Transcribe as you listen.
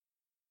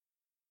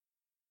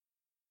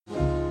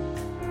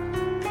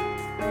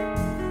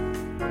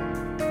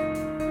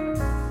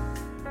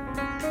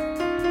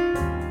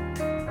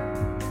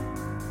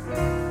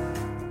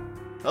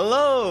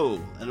Hello,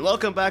 and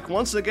welcome back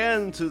once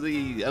again to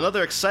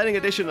another exciting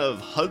edition of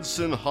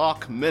Hudson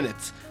Hawk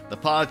Minute, the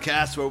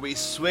podcast where we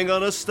swing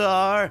on a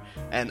star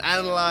and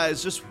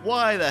analyze just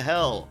why the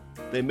hell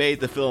they made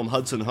the film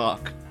Hudson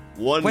Hawk.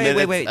 One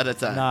minute at a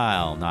time.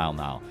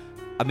 Niall.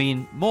 I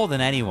mean, more than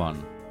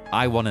anyone,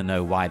 I want to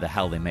know why the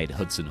hell they made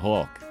Hudson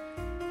Hawk.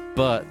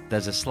 But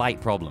there's a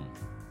slight problem.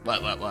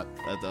 What?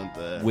 I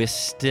don't... We're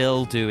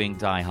still doing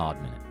Die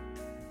Hard Minute.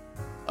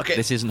 Okay.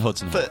 This isn't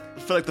Hudson Hawk.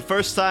 For like the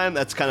first time,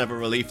 that's kind of a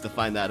relief to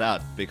find that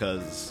out,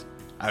 because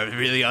I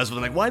was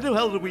like, why the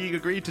hell did we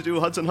agree to do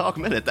Hudson Hawk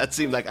Minute? That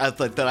seemed like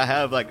did I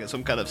have like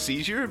some kind of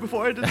seizure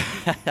before I did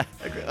it?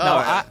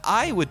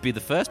 I would be the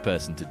first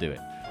person to do it.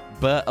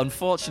 But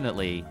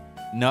unfortunately,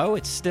 no,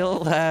 it's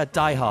still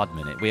Die Hard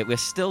Minute. We're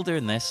still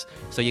doing this,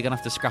 so you're going to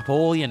have to scrap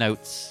all your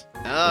notes.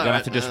 We're going to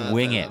have to just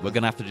wing it. We're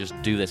going to have to just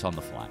do this on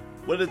the fly.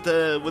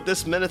 Would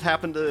this minute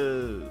happen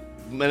to...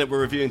 minute we're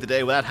reviewing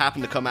today, will that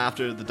happen to come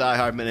after the Die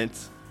Hard Minute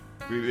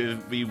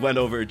we went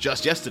over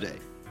just yesterday?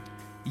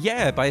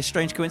 Yeah, by a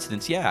strange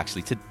coincidence, yeah,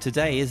 actually.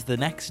 Today is the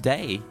next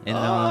day in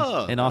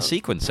our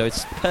sequence, so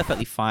it's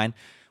perfectly fine.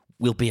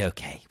 We'll be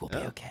okay. We'll be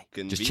okay.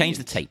 Convenient. Just change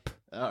the tape.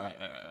 All right.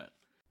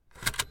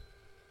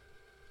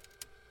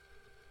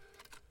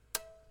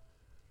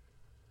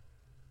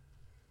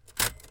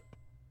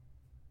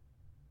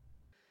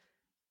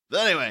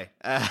 But anyway,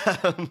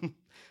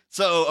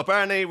 so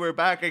apparently we're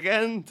back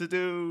again to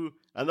do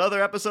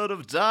another episode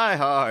of Die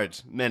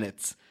Hard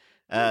Minutes,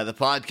 the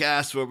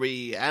podcast where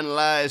we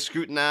analyze,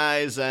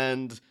 scrutinize,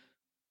 and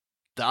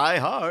die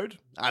hard.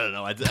 I don't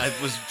know. I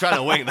was trying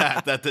to wing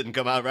that. That didn't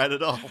come out right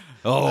at all.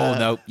 Oh,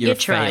 no. You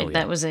tried. Failure.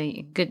 That was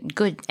a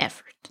good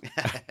effort.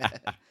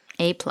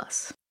 A+.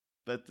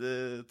 But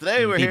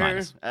today we're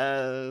here.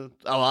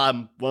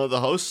 I'm one of the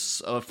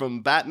hosts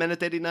from Bat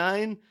Minute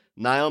 89,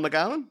 Niall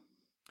McGowan.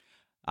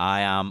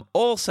 I am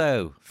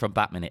also from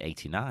Batman at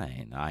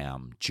 89. I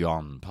am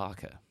John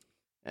Parker.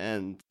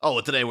 And,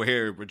 today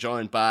we're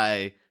joined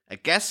by a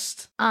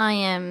guest. I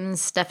am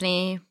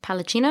Stephanie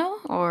Palacino,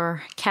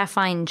 or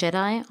Caffeine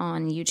Jedi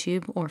on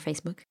YouTube or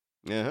Facebook.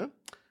 Uh-huh.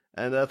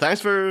 And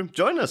thanks for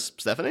joining us,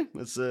 Stephanie.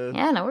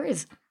 Yeah, no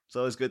worries. It's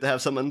always good to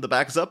have someone to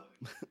back us up.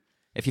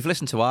 If you've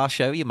listened to our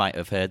show, you might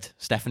have heard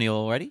Stephanie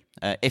already.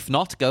 If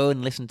not, go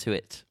and listen to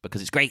it, because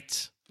it's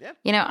great. Yeah.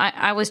 You know,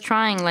 I was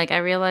trying, I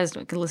realized,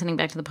 listening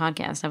back to the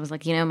podcast, I was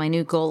like, my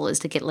new goal is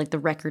to get, the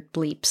record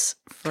bleeps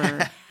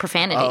for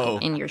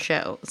profanity in your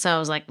show. So I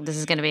was like, this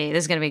is gonna be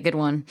a good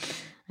one.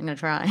 I'm going to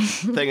try.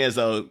 Thing is,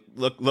 though,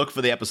 look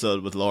for the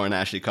episode with Lauren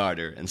Ashley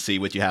Carter and see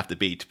what you have to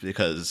beat,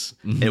 because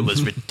it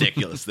was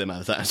ridiculous the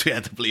amount of times we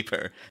had to bleep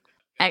her.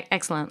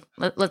 Excellent.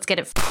 Let's get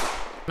it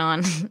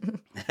on.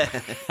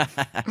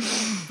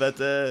 But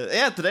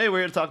today we're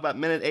here to talk about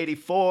minute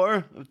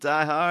 84 of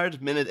Die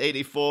Hard. Minute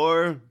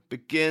 84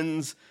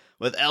 begins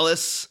with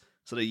Ellis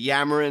sort of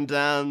yammering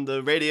down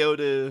the radio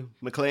to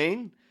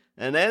McClane,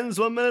 and ends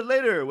 1 minute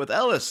later with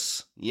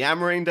Ellis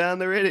yammering down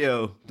the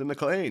radio to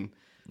McClane.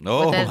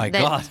 Oh, my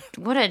God.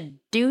 What a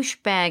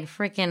douchebag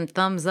freaking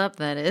thumbs up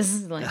that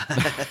is.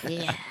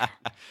 Yeah.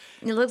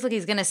 It looks like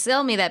he's going to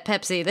sell me that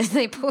Pepsi that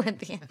they put at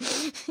the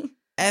end.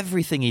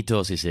 Everything he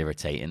does is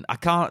irritating. I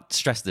can't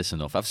stress this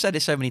enough. I've said it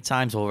so many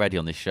times already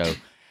on this show.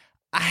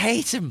 I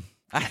hate him.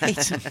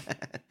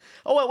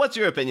 What's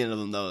your opinion of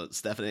him, though,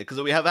 Stephanie? Because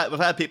we've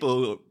had people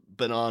who have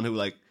been on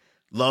who,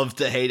 love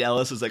to hate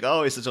Ellis. It's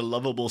he's such a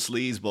lovable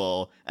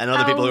sleazeball. And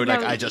other people who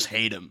are I just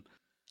hate him.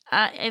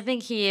 I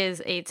think he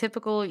is a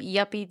typical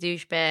yuppie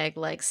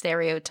douchebag,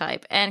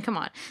 stereotype. And come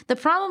on. The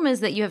problem is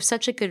that you have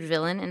such a good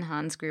villain in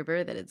Hans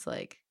Gruber that it's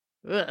ugh.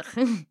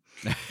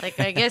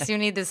 I guess you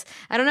need this.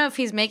 I don't know if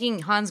he's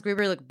making Hans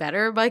Gruber look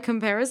better by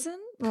comparison.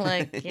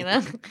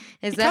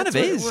 Is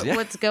that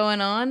what's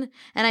going on?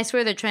 And I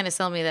swear they're trying to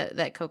sell me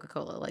that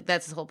Coca-Cola.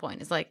 That's his whole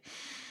point. It's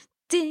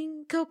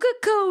ding,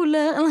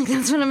 Coca-Cola.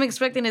 That's what I'm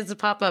expecting it to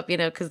pop up,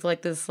 because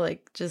this,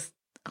 just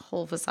a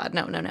whole facade.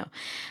 No.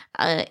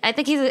 I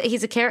think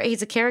he's a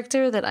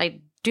character that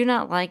I do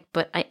not like,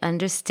 but I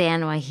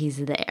understand why he's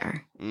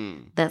there.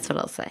 That's what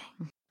I'll say.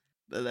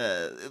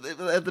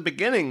 At the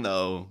beginning,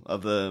 though,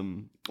 of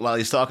while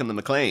he's talking to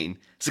McClane,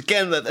 it's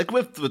again that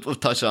we've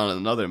touched on it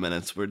in other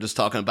minutes. We're just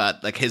talking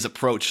about his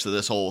approach to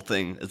this whole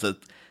thing is that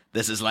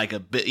this is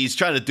he's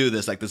trying to do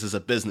this this is a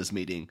business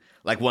meeting,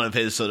 one of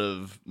his sort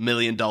of $1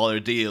 million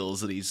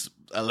deals that he's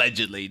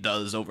allegedly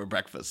does over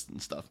breakfast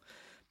and stuff.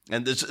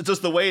 And it's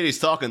just the way he's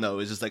talking, though,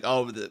 is just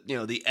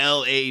the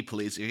L.A.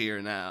 police are here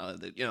now,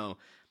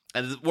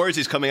 and the words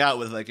he's coming out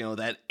with,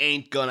 that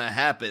ain't gonna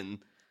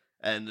happen.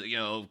 And,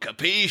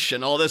 capiche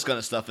and all this kind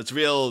of stuff. It's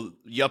real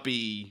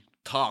yuppie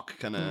talk,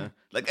 kind of.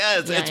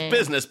 It's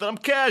business, but I'm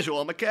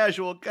casual. I'm a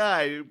casual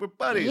guy. We're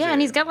buddies. Yeah, here. And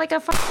he's got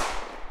a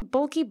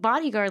bulky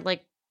bodyguard,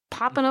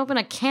 popping open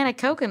a can of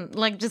Coke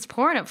and, just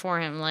pouring it for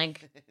him.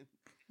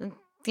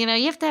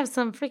 You have to have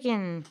some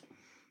freaking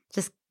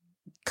just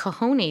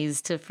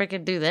cojones to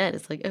freaking do that.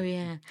 It's like, oh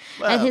yeah.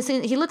 Well-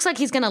 And he looks like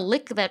he's gonna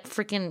lick that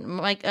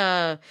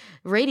freaking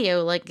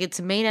radio like it's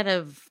made out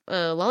of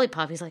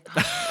lollipop. He's like,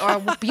 or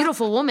a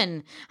beautiful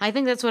woman. I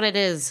think that's what it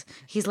is.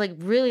 He's like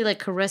really like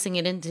caressing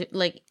it into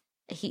like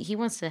he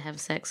wants to have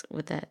sex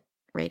with that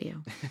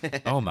radio.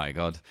 Oh my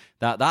god,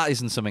 that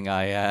isn't something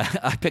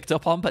I picked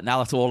up on, but now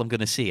that's all I'm going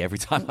to see every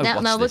time I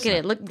watch Now this. look at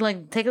it. Look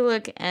like take a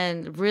look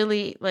and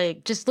really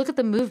like just look at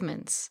the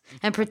movements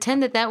and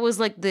pretend that was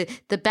like the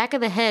back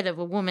of the head of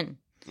a woman.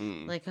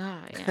 Like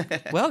yeah.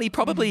 Well, he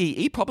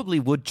probably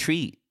would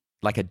treat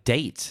like a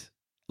date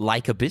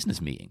like a business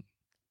meeting.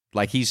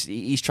 Like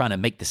he's trying to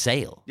make the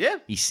sale. Yeah.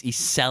 He's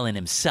selling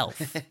himself.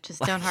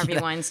 Just don't Harvey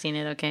Weinstein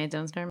it, okay?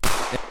 Don't start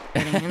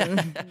in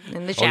the Oh,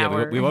 yeah,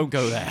 shower. we won't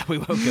go there. We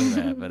won't go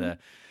there. But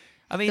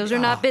I mean, Those are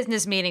not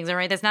business meetings, all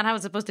right? That's not how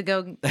it's supposed to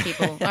go,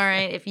 people. All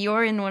right, if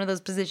you're in one of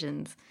those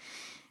positions,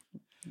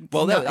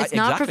 well, no, no, it's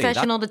not exactly.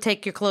 professional to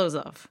take your clothes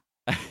off,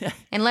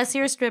 unless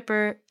you're a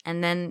stripper,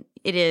 and then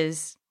it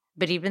is.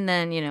 But even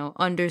then,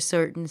 under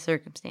certain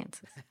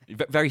circumstances.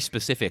 Very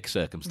specific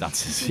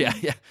circumstances.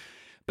 Yeah.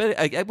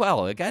 But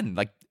well, again,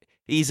 like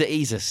he's a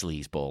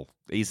sleazeball.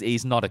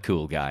 He's not a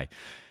cool guy,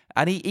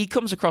 and he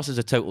comes across as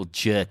a total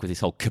jerk with his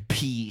whole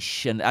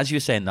capiche. And as you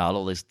were saying, Niall,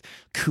 all these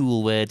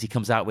cool words he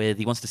comes out with.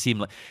 He wants to seem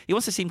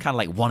kind of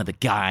like one of the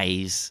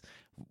guys,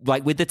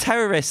 like with the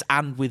terrorists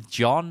and with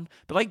John.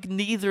 But like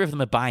neither of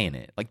them are buying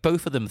it. Like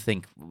both of them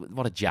think,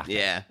 what a jack.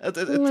 Yeah.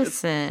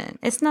 Listen,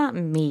 it's not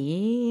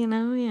me,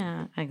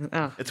 Yeah.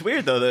 It's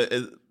weird though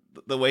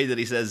the way that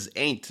he says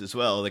 "ain't" as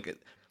well. Like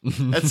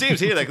it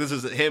seems here like this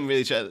is him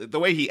really trying. The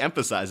way he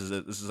emphasizes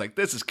it,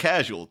 this is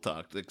casual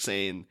talk, like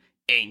saying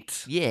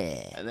 "ain't."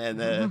 Yeah. And then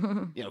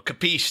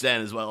capiche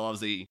then as well,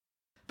 obviously.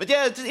 But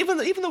yeah,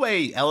 even the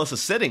way Ellis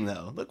is sitting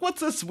though. Look,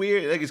 what's this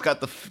weird? Like he's got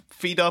the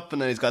feet up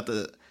and then he's got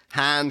the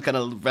hand kind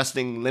of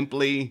resting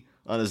limply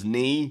on his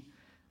knee.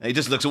 And he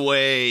just looks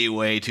way,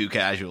 way too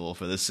casual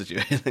for this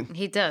situation.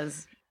 He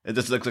does. It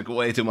just looks like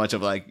way too much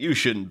of like, you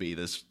shouldn't be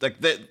this. Like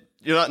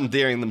you're not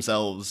endearing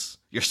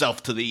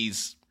yourself to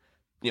these,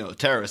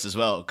 terrorists as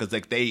well, because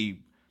like they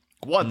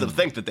want to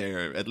think that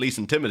they're at least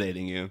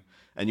intimidating you,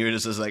 and you're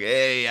just like,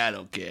 hey, I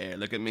don't care.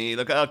 Look at me.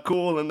 Look how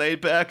cool and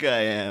laid back I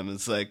am.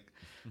 It's like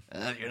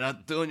you're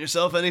not doing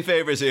yourself any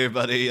favors here,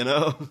 buddy.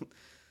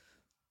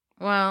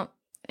 Well,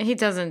 he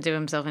doesn't do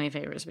himself any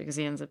favors because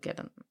he ends up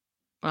getting.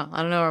 Well,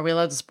 I don't know. Are we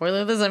allowed to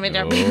spoiler this? I mean,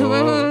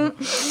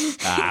 everyone's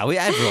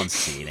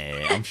seen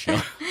it, I'm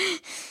sure.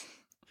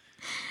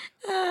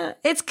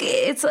 It's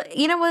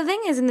the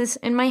thing is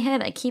in my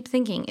head I keep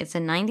thinking it's a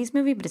 90s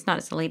movie, but it's not.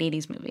 It's a late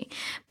 80s movie.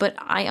 But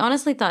I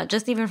honestly thought,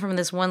 just even from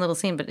this one little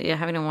scene, but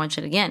having to watch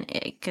it again,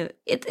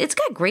 it's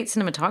got great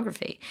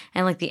cinematography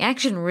and like the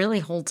action really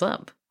holds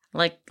up.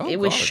 Like it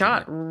was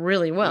shot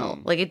really well.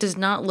 Like it does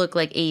not look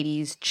like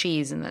 80s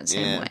cheese in that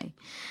same way.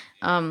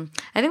 I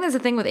think that's the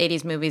thing with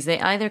 80s movies. They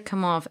either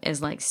come off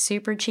as like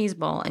super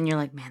cheeseball and you're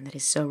like, man, that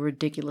is so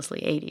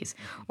ridiculously 80s.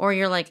 Or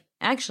you're like,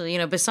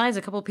 actually, besides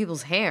a couple of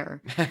people's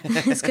hair,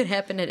 this could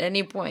happen at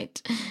any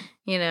point,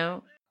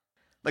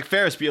 Like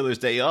Ferris Bueller's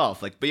Day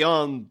Off, like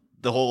beyond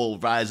the whole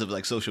rise of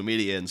like social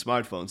media and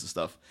smartphones and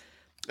stuff.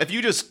 If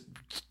you just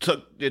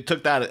took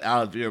that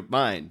out of your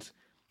mind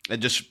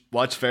and just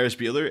watch Ferris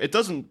Bueller, it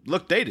doesn't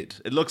look dated.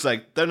 It looks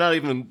like they're not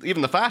even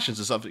the fashions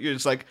and stuff. You're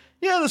just like,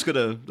 yeah, this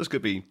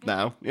could be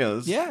now.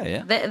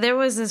 Yeah. There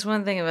was this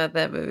one thing about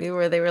that movie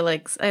where they were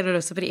like, I don't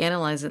know, somebody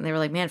analyzed it and they were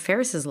like, man,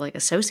 Ferris is like a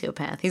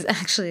sociopath. He's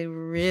actually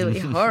really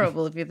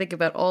horrible if you think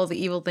about all the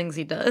evil things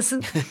he does.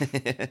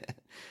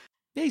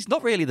 Yeah, he's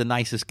not really the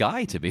nicest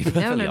guy, to be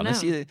perfectly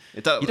honest. No.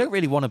 You don't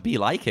really want to be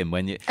like him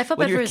when you're I felt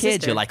bad a for his kid.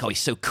 sister. You're like, oh,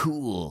 he's so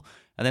cool.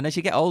 And then as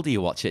you get older,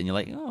 you watch it and you're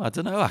like, oh, I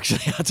don't know,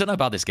 actually. I don't know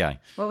about this guy.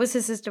 What was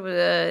his sister?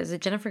 Is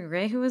it Jennifer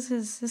Grey who was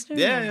his sister?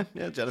 Yeah,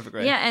 Jennifer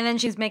Grey. Yeah, and then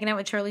she's making out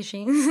with Charlie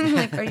Sheen.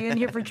 Like, are you in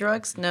here for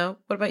drugs? No.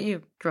 What about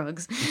you?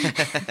 Drugs.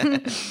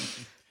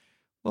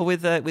 Well,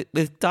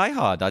 with Die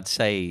Hard, I'd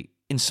say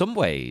in some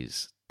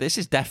ways, this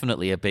is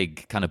definitely a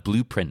big kind of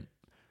blueprint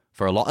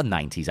for a lot of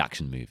 90s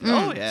action movies.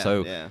 Oh, yeah.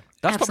 So yeah.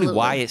 that's Absolutely. probably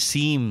why it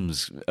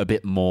seems a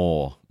bit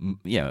more,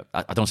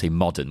 I don't say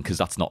modern, because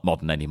that's not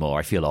modern anymore.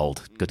 I feel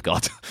old. Good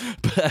God.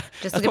 But Just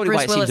that's look at probably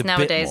why Bruce it seems Willis a bit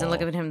nowadays and more.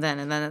 look at him then,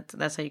 and then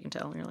that's how you can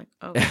tell. And you're like,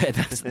 oh.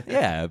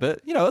 Yeah,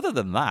 but other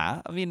than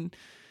that, I mean,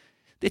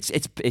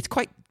 it's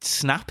quite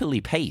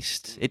snappily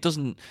paced. It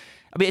doesn't.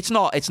 I mean, it's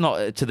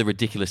not to the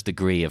ridiculous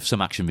degree of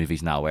some action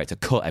movies now where it's a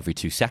cut every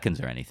 2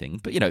 seconds or anything.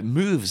 But it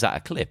moves at a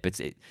clip.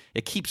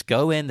 It keeps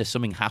going. There's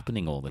something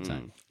happening all the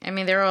time. I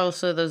mean, there are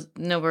also those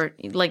newer,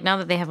 like now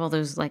that they have all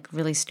those like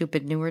really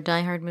stupid newer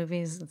Die Hard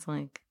movies, it's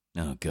like,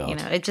 Oh God.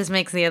 it just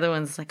makes the other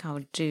ones like, oh,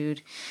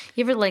 dude.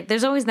 You ever like?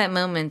 There's always that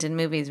moment in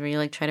movies where you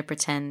like try to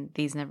pretend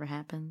these never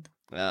happened.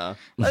 Yeah.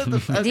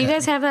 Do you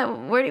guys have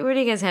that? Where do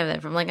you guys have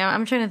that from? Like,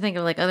 I'm trying to think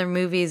of like other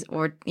movies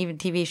or even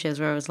TV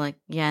shows where I was like,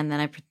 yeah, and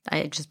then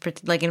I just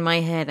like in my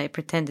head I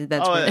pretended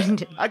that's what I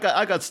did. I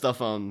got stuff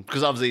on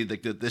because obviously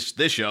like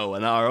this show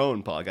and our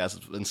own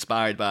podcast is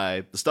inspired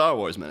by the Star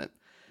Wars Minute,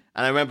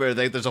 And I remember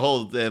there's a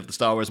whole the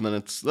Star Wars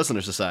Minutes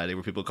Listener Society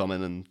where people come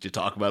in and you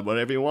talk about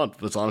whatever you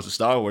want, as long as it's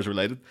Star Wars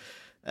related.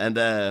 And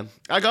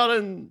I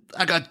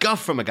got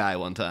guff from a guy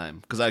one time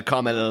because I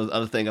commented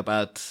on a thing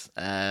about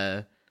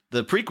the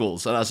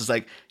prequels, and I was just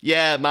like,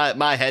 yeah,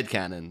 my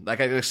headcanon. Like,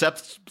 I can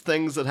accept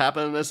things that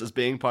happen in this as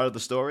being part of the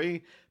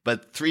story,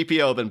 but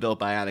 3PO been built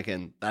by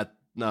Anakin.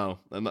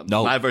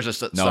 My version of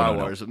Star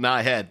Wars, in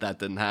my head, that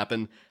didn't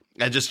happen.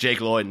 And just Jake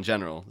Lloyd in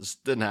general, this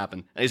didn't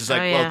happen. And he's just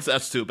like, well,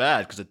 that's too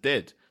bad because it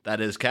did. That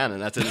is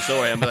canon. That's in the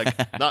story. I'm like,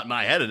 not in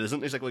my head, it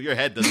isn't. He's like, well, your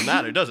head doesn't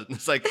matter, does it? And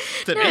it's like,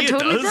 to me, it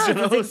totally does. You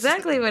know? That's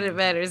exactly what it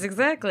matters.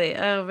 Exactly.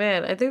 Oh,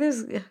 man. I think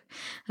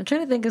I'm trying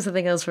to think of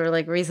something else where,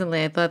 like,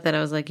 recently I thought that I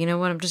was like, you know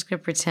what? I'm just going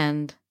to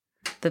pretend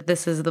that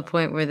this is the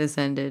point where this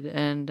ended.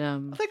 And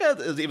I think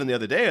even the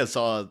other day I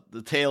saw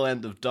the tail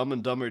end of Dumb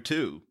and Dumber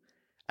 2.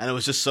 And I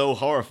was just so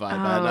horrified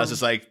by it. And I was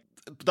just like,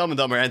 Dumb and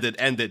Dumber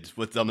ended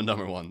with Dumb and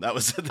Dumber 1. That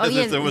was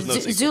there was no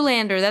sequel.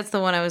 Zoolander, that's the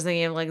one I was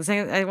thinking of. Like,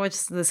 I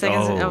watched the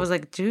second. I was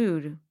like,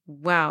 dude,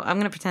 wow, I'm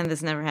gonna pretend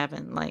this never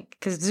happened. Like,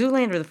 because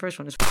Zoolander, the first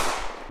one, is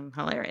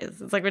hilarious.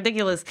 It's like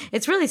ridiculous.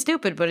 It's really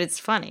stupid, but it's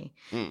funny.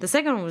 The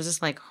second one was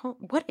just like,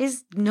 what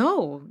is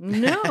no.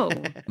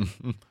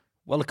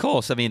 Well, of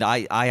course. I mean,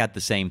 I had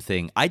the same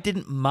thing. I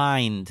didn't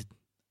mind.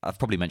 I've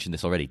probably mentioned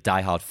this already.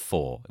 Die Hard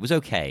 4. It was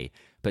okay,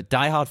 but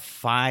Die Hard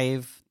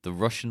 5, the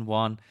Russian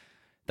one.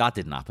 That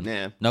didn't happen.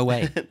 Yeah. No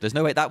way. There's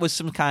no way. That was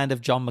some kind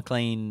of John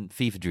McClane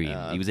fever dream.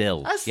 He was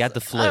ill. He had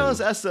the flu. I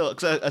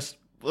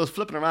was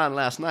flipping around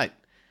last night.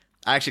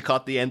 I actually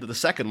caught the end of the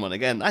second one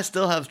again. I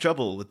still have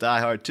trouble with Die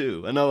Hard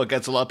 2. I know it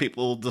gets a lot of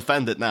people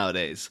defend it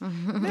nowadays.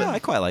 Yeah, I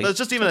quite like it. But it's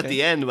just even at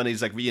the end when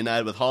he's like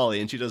reunited with Holly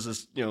and she does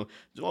this,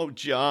 oh,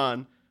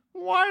 John,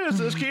 why does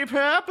this keep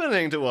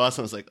happening to us?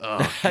 And I was like, oh,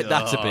 God.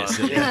 That's a bit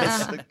silly.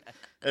 Yeah,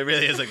 it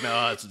really is like,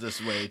 no, it's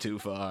just way too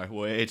far,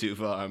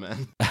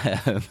 man.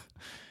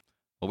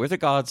 Well, with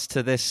regards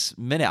to this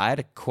minute, I had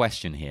a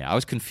question here. I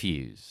was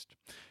confused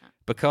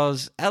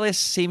because Ellis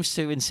seems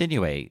to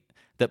insinuate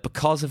that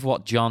because of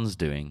what John's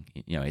doing,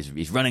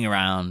 he's running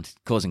around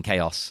causing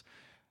chaos,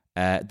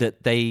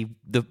 that the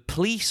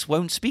police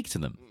won't speak to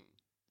them.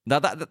 Now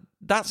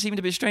that seemed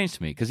a bit strange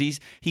to me because he's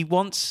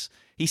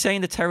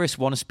saying the terrorists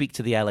want to speak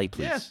to the LA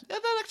police. Yeah,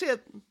 that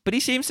actually. But he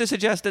seems to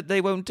suggest that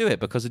they won't do it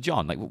because of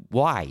John. Like,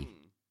 why?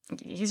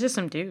 He's just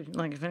some dude.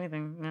 Like, if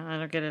anything, no, I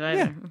don't get it either.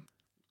 Yeah.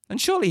 And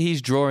surely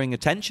he's drawing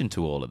attention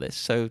to all of this.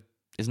 So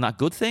isn't that a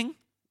good thing?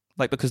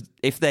 Like, because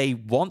if they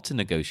want to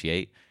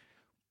negotiate,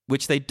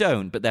 which they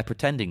don't, but they're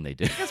pretending they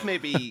do. I guess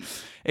maybe...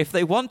 if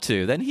they want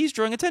to, then he's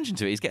drawing attention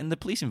to it. He's getting the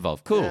police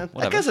involved. Cool. Yeah,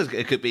 I guess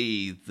it could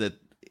be that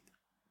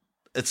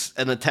it's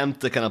an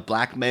attempt to kind of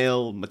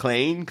blackmail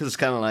McClane, because it's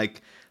kind of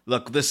like,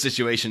 look, this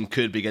situation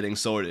could be getting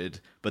sorted,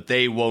 but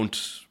they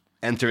won't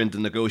enter into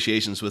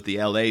negotiations with the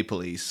LA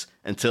police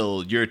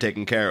until you're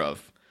taken care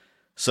of.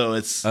 So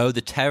it's... Oh,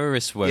 the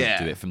terrorists won't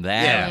do it from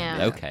there.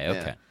 Yeah. Okay.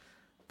 Yeah.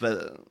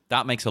 But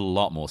that makes a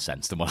lot more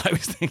sense than what I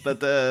was thinking.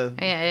 But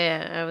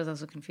I was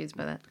also confused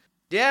by that.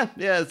 Yeah,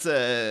 it's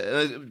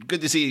good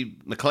to see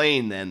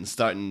McClane then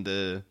starting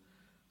to...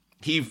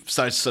 He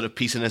starts sort of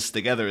piecing this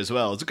together as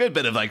well. It's a good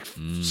bit of like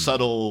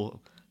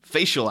subtle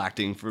facial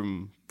acting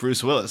from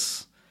Bruce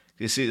Willis.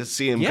 You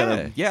see him kind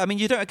of... Yeah, I mean,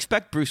 you don't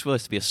expect Bruce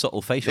Willis to be a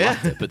subtle facial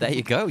actor, but there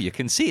you go. You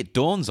can see it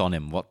dawns on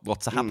him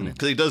what's happening.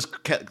 Because he does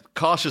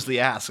cautiously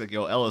ask, like,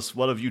 Ellis,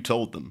 what have you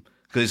told them?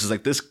 Because he's just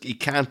like, this, he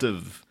can't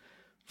have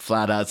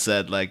flat out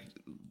said, like,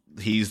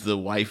 he's the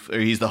wife, or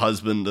he's the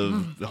husband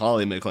of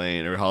Holly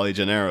McClane, or Holly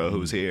Gennaro,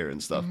 who's here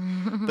and stuff.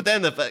 But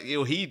then,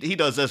 he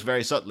does this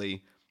very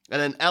subtly.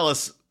 And then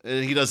Ellis,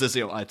 he does this,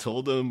 I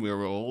told him we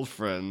were old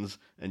friends,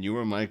 and you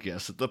were my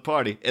guest at the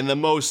party. In the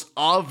most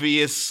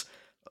obvious...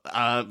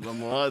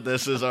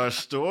 this is our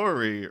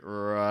story,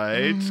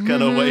 right?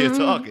 Kind of way of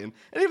talking.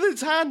 And even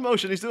his hand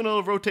motion, he's doing a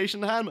little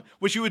rotation hand,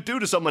 which you would do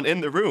to someone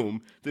in the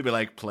room. They'd be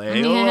like,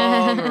 play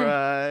along,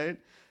 right?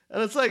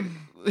 And it's like,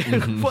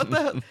 what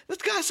the hell? This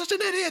guy's such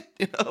an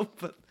idiot,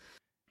 But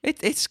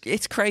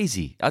it's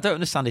crazy. I don't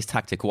understand his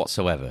tactic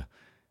whatsoever.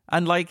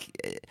 And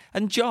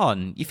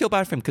John, you feel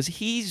bad for him because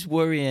he's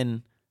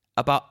worrying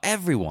about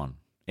everyone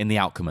in the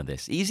outcome of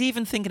this. He's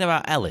even thinking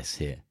about Ellis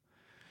here.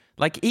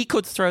 Like, he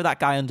could throw that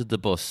guy under the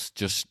bus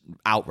just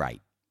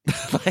outright.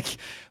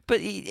 But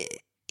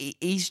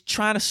he's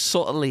trying to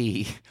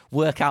subtly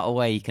work out a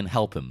way he can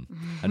help him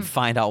and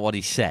find out what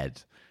he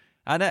said.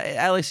 And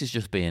Ellis is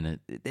just being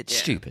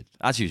stupid,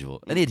 as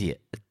usual. An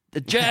idiot.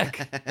 A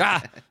jerk.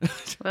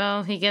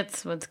 Well, he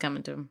gets what's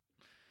coming to him.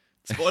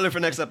 Spoiler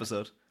for next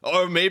episode.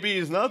 Or maybe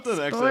he's not the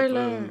next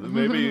episode.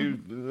 Maybe,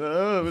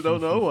 we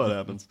don't know what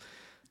happens.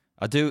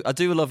 I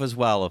do love as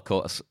well, of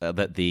course,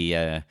 that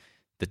the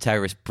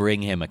terrorists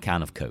bring him a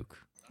can of Coke.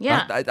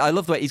 Yeah. I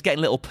love the way he's getting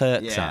little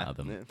perks out of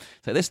them. Yeah.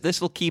 So this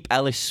will keep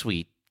Ellis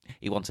sweet.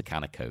 He wants a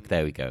can of Coke.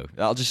 There we go.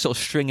 I'll just sort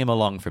of string him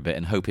along for a bit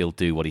and hope he'll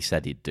do what he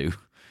said he'd do.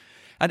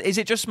 And is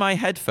it just my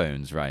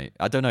headphones, right?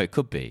 I don't know. It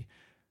could be.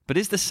 But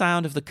is the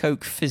sound of the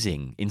Coke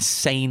fizzing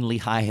insanely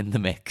high in the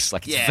mix?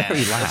 Like, it's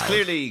very loud.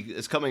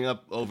 It's coming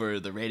up over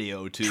the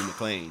radio to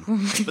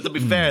McClane. But to be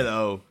fair,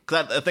 though,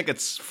 because I think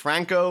it's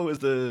Franco is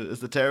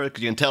the terrorist,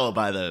 because you can tell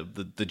by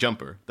the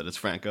jumper that it's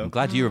Franco. I'm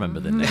glad you remember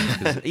the names,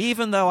 because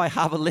even though I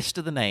have a list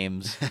of the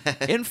names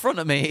in front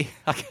of me,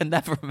 I can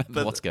never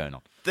remember what's going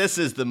on. This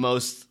is the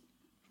most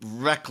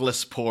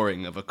reckless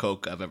pouring of a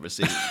Coke I've ever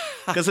seen.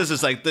 Because this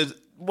is like...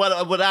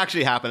 What would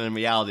actually happen in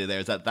reality there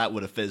is that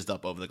would have fizzed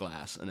up over the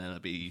glass, and then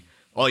it'd be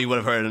all you would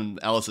have heard on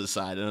Ellis's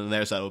side, and on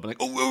their side would be like,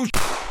 oh,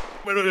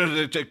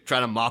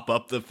 trying to mop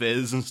up the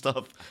fizz and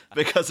stuff,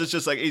 because it's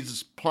just like he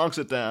just plonks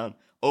it down,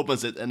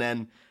 opens it, and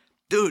then,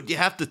 dude, you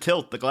have to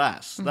tilt the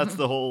glass. That's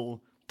the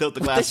whole tilt the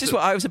glass. This is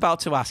what I was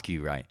about to ask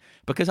you, right?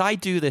 Because I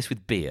do this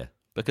with beer,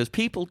 because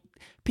people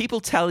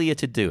tell you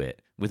to do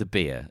it with a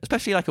beer,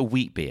 especially like a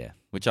wheat beer,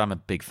 which I'm a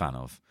big fan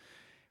of.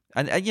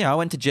 And I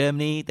went to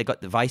Germany, they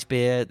got the Weiss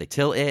beer, they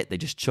tilt it, they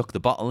just chuck the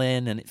bottle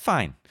in, and it's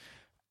fine.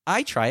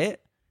 I try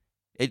it.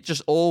 It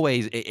just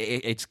always,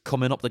 it's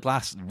coming up the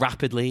glass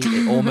rapidly.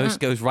 It almost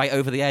goes right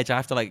over the edge. I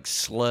have to, like,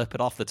 slurp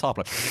it off the top.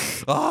 Like,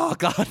 oh,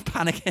 God,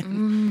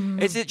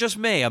 panicking. Is it just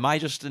me? Am I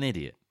just an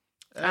idiot?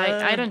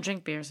 I don't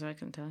drink beer, so I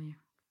couldn't tell you.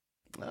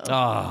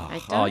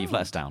 Oh, you've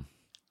let us down.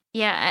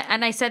 Yeah,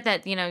 and I said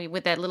that,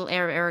 with that little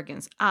air of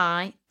arrogance.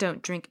 I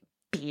don't drink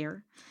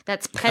beer.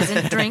 That's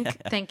peasant drink.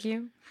 Thank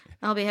you.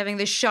 I'll be having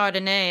this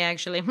Chardonnay,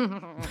 actually.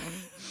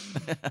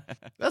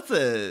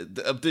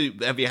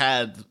 Have you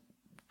had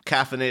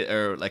caffeinated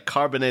or like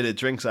carbonated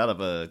drinks out of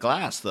a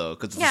glass, though?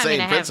 Because it's the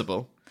same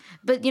principle.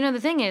 But, the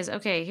thing is,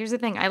 okay, here's the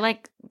thing. I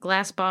like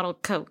glass bottle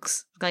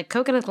Cokes. Like,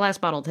 Coke in a glass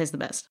bottle tastes the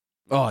best.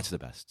 Oh, it's the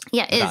best.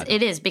 Yeah,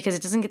 it is, because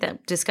it doesn't get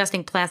that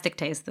disgusting plastic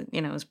taste that,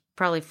 is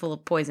probably full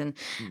of poison.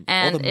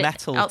 And or the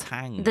metal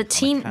tang. The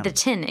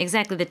tin,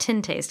 exactly, the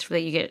tin taste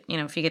that you get,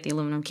 if you get the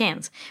aluminum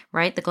cans,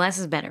 right? The glass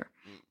is better.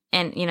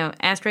 And,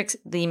 Asterix,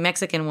 the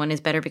Mexican one, is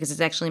better because it's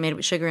actually made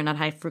with sugar and not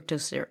high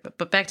fructose syrup.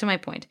 But back to my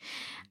point.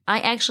 I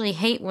actually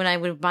hate when I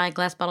would buy a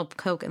glass bottle of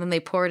Coke and then they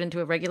pour it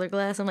into a regular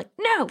glass. I'm like,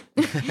 no!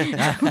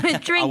 I want to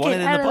drink it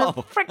out of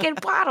the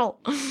freaking bottle.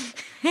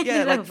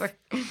 Over.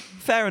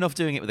 Fair enough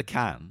doing it with a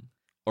can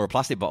or a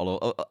plastic bottle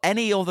or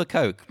any other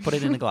Coke. Put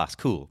it in a glass.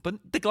 Cool. But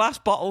the glass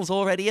bottle's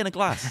already in a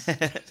glass.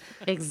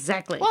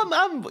 Exactly. Well,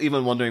 I'm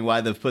even wondering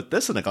why they've put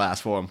this in a glass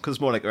form. Because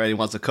more like already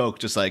wants a Coke,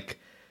 just like...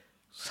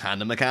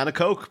 hand him a can of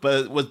Coke,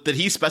 but did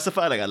he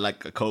specify like I'd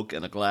like a Coke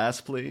in a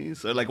glass,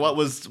 please? Or like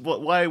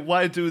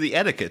why do the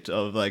etiquette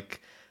of like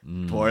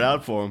pour it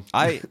out for him?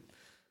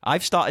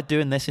 I've started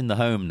doing this in the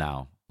home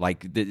now.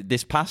 Like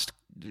this past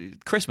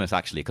Christmas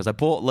actually, because I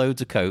bought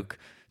loads of Coke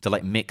to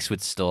like mix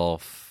with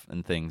stuff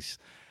and things,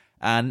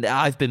 and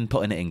I've been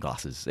putting it in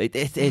glasses.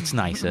 It's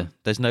nicer.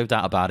 There's no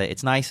doubt about it.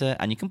 It's nicer,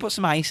 and you can put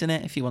some ice in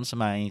it if you want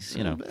some ice.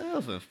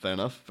 Fair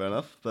enough.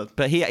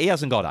 But he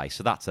hasn't got ice,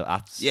 so that's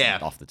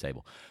off the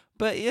table.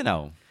 But,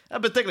 and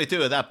particularly,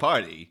 too, at that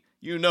party,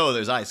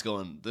 there's ice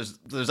going...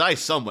 There's ice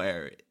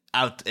somewhere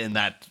out in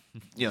that,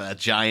 that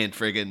giant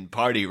friggin'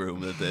 party room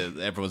that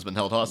everyone's been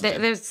held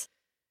hostage.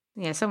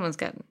 Someone's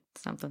got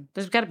something.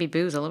 There's got to be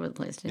booze all over the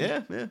place, too.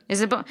 Yeah. Is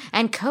it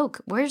and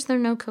Coke. Where's there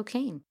no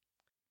cocaine?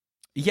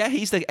 Yeah,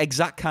 he's the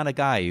exact kind of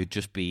guy who'd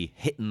just be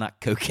hitting that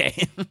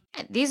cocaine.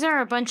 These are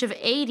a bunch of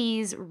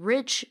 80s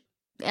rich...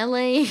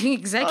 LA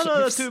executives. Oh,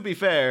 no, to be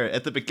fair,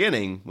 at the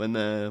beginning, when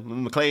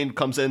McClane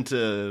comes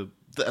into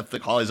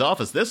Holly's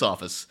office, this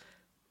office,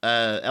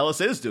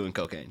 Ellis is doing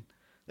cocaine.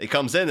 He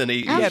comes in and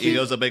he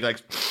goes a big like,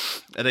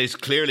 and he's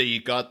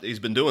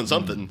been doing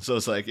something. So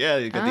it's like,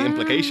 you got the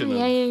implication.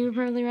 Yeah, you're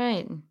probably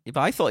right. Yeah, but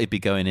I thought he'd be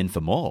going in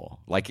for more.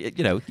 Like,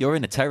 you're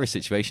in a terrorist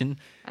situation.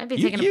 I'd be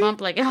taking a bump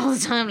like all the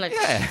time. Like,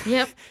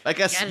 yep. I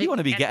guess you want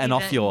to be getting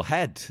off your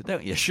head,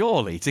 don't you?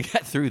 Surely to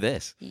get through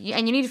this.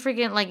 And you need to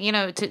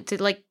freaking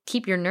to like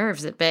keep your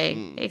nerves at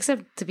bay.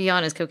 Except to be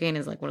honest, cocaine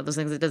is like one of those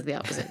things that does the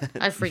opposite.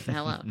 I freak the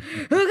hell out.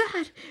 Oh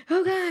God!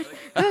 Oh God!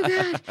 Oh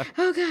God!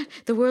 Oh God!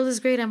 The world is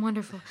great. I'm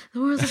wonderful.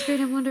 The world is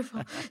great. I'm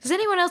wonderful. Does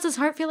anyone else's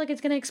heart feel like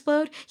it's going to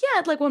explode? Yeah,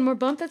 I'd like one more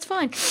bump. That's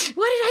fine.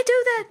 Why did I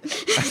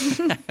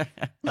do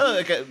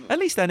that? At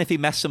least then, if he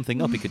messed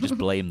something up, he could just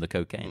blame the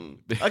cocaine.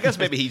 I guess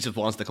maybe he just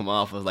wants to come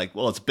off as like,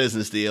 well, it's a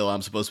business deal.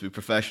 I'm supposed to be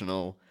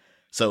professional.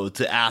 So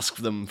to ask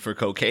them for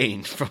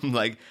cocaine from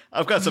like,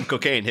 I've got some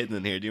cocaine hidden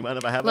in here. Do you mind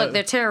if I have that? Look,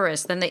 they're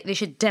terrorists. Then they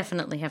should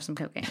definitely have some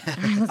cocaine.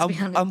 Let's be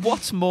honest. And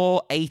what's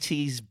more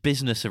 80s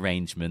business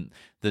arrangement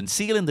than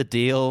sealing the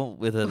deal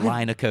with a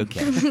line of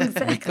cocaine?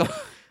 Exactly.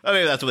 I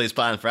mean, that's what he's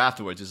planning for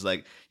afterwards. Is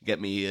like, get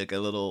me like a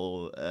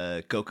little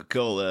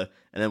Coca-Cola,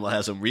 and then we'll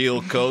have some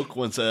real Coke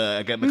once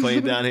I get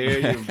McClane down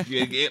here.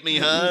 You get me,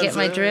 huh? Get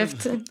my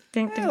drift.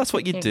 That's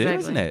what you do,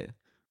 isn't it?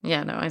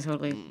 Yeah, no, I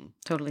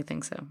totally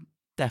think so.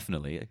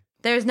 Definitely.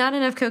 There's not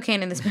enough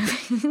cocaine in this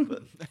movie.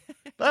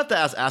 but I have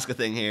to ask a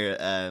thing here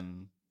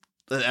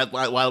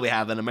while we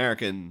have an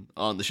American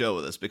on the show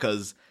with us,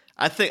 because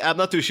I'm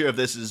not too sure if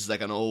this is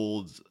like an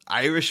old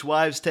Irish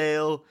wives'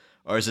 tale,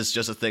 or is this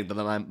just a thing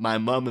that my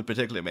mum in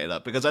particular made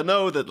up? Because I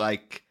know that,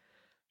 like,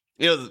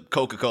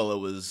 Coca-Cola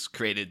was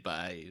created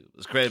by.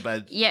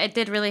 Yeah, it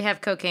did really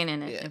have cocaine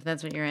in it. If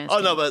that's what you're asking.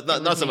 Oh no, but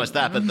not so much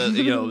that. But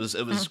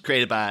it was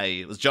created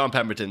by John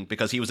Pemberton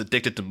because he was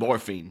addicted to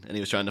morphine and he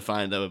was trying to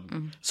find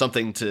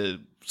something to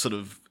sort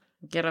of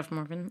get off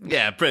morphine.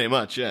 Yeah, pretty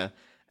much. Yeah,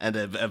 and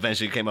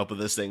eventually came up with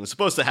this thing. It was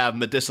supposed to have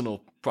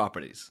medicinal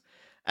properties.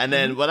 And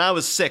then when I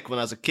was sick, when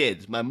I was a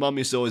kid, my mom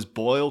used to always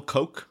boil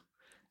Coke.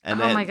 And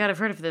oh my God, I've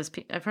heard of this.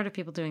 I've heard of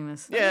people doing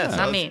this. Yeah.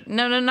 Not me.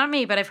 No, not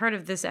me, but I've heard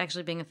of this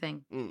actually being a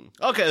thing.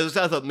 Okay,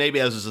 so I thought maybe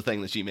that was just a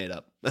thing that she made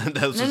up.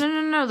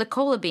 No, the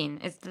cola bean.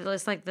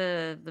 It's like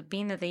the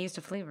bean that they use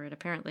to flavor it.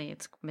 Apparently,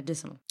 it's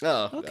medicinal.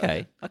 Oh,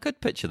 okay. I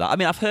could picture that. I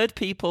mean, I've heard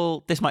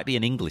people, this might be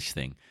an English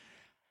thing,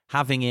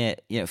 having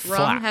it,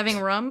 flat. Having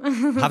rum?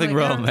 Having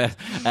rum.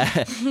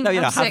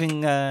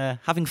 I'm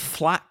having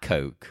flat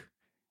Coke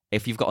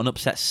if you've got an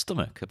upset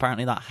stomach.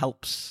 Apparently that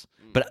helps.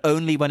 But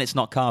only when it's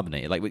not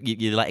carbonated. Like,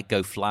 you let it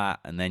go flat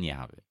and then you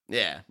have it.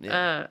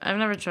 Yeah. I've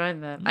never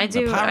tried that.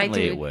 Apparently I do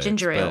it works,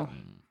 ginger ale.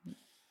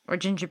 Or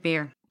ginger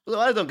beer. Well,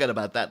 what I don't get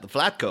about that, the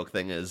flat Coke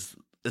thing, is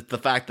the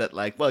fact that,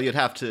 like, well, you'd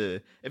have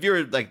to, if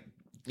you're, like,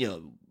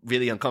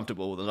 really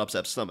uncomfortable with an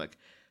upset stomach,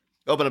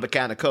 open up a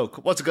can of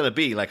Coke. What's it going to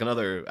be? Like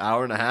another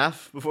hour and a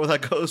half before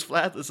that goes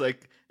flat? It's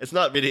like, it's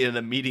not really an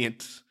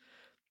immediate...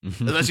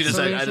 Unless you just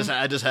like,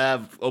 I just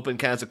have open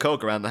cans of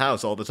Coke around the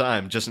house all the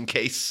time, just in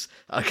case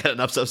I get an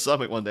upset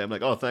stomach one day. I'm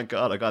like, oh, thank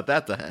God I got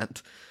that to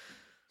hand.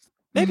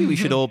 Maybe we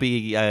should all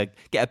get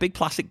a big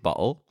plastic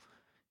bottle,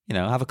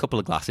 have a couple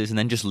of glasses, and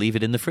then just leave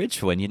it in the fridge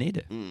for when you need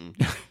it. And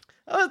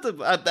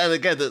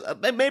again,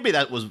 maybe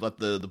that was what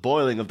the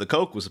boiling of the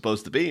Coke was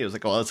supposed to be. It was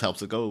like, oh, this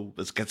helps it go,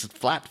 this gets it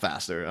flat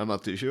faster. I'm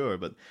not too sure,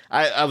 but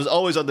I was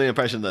always under the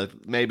impression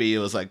that maybe it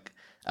was like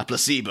a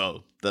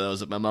placebo.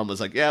 That my mom was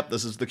like, yep,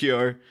 this is the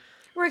cure.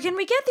 Where can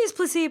we get these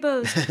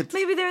placebos?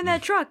 Maybe they're in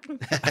that truck.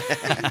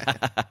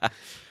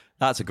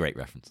 That's a great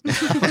reference.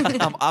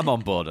 I'm on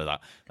board with that.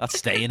 That's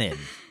staying in.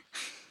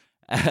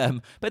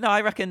 But no,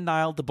 I reckon,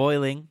 Niall, the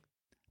boiling,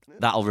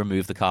 that'll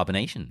remove the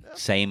carbonation.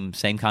 Same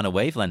kind of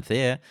wavelength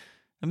here.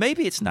 And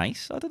maybe it's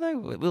nice. I don't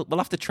know. We'll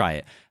have to try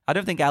it. I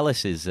don't think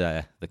Ellis is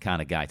the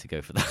kind of guy to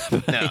go for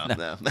that.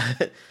 No.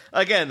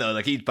 Again, though,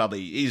 like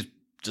he's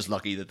just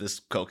lucky that this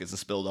Coke isn't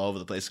spilled all over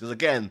the place. Because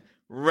again,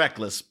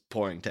 reckless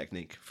pouring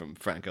technique from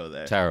Franco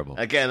there. Terrible.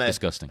 Again,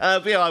 disgusting. I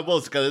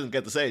didn't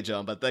get to say,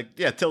 John, but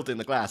tilting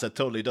the glass, that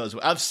totally does.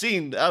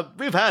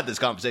 We've had this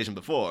conversation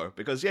before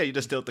because you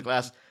just tilt the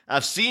glass.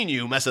 I've seen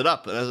you mess it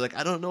up, and I was like,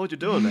 I don't know what you're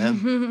doing,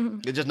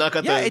 man. You just not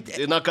got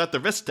the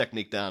wrist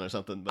technique down or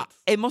something. But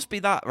it must be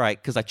that,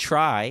 right? Because I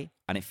try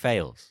and it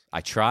fails.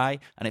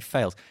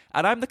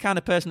 And I'm the kind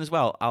of person as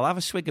well. I'll have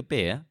a swig of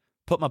beer,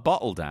 put my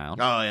bottle down.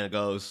 Oh, and it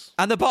goes,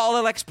 and the bottle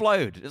will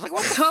explode. It's like,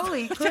 what?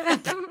 Holy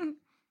crap!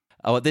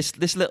 Oh,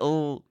 this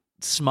little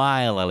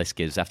smile Ellis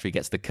gives after he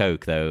gets the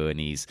Coke, though, and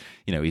he's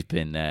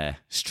been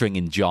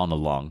stringing John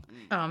along.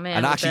 Oh, man.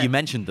 And actually, you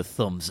mentioned the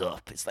thumbs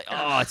up. It's like,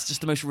 it's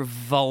just the most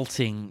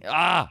revolting.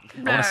 I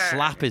want to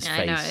slap his face.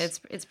 I know,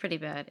 it's pretty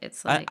bad.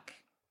 It's like...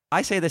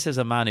 I say this as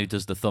a man who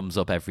does the thumbs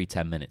up every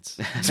 10 minutes.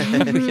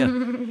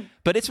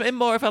 But it's in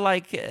more of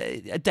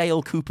a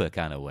Dale Cooper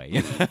kind of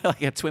way,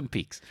 like a Twin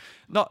Peaks.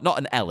 Not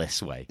an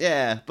Ellis way.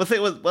 Yeah, but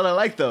what I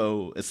like,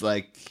 though, it's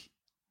like...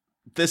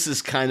 This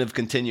is kind of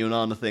continuing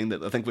on the thing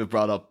that I think we've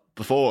brought up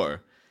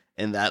before,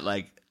 in that,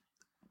 like,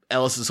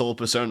 Ellis's whole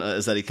persona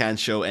is that he can't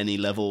show any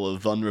level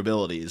of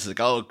vulnerability. It's like,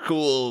 oh,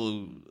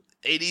 cool,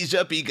 80s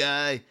yuppie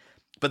guy.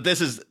 But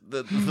this is,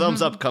 the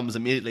thumbs up comes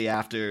immediately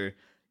after.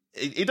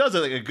 He does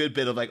like a good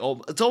bit of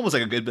it's almost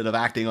like a good bit of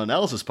acting on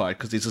Ellis's part,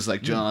 because he's just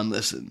like, John,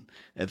 listen,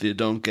 if you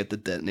don't get the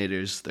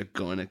detonators, they're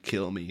going to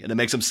kill me. And it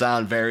makes him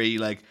sound very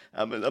like,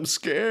 I'm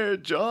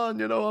scared,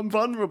 John, I'm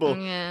vulnerable.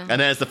 Yeah. And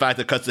then it's the fact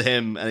that cuts to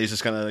him and he's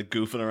just kind of like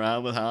goofing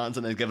around with Hans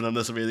and then giving him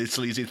this really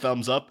sleazy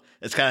thumbs up.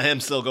 It's kind of him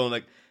still going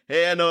like,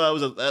 hey, I know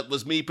that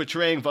was me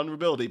portraying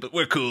vulnerability, but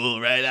we're cool,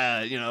 right?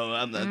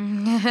 I'm not.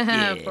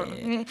 Yeah.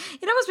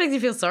 It almost makes you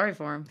feel sorry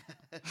for him.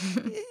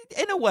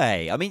 In a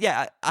way. I mean,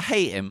 yeah, I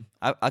hate him.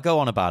 I go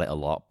on about it a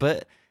lot,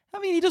 but I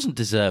mean, he doesn't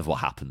deserve what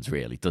happens,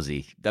 really, does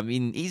he? I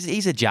mean,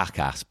 he's a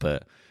jackass,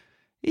 but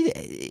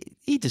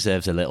he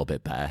deserves a little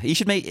bit better. He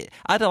should I'd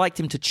have liked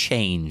him to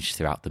change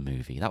throughout the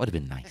movie. That would have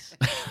been nice.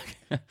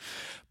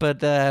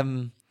 But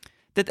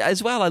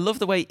as well, I love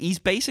the way he's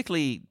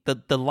basically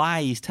the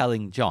lie he's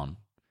telling John.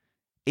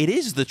 It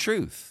is the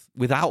truth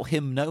without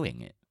him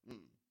knowing it.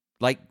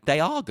 Like, they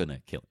are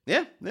gonna kill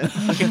him.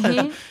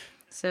 Yeah.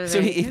 So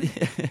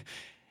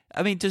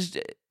I mean,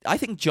 I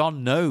think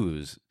John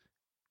knows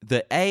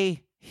that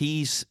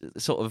he's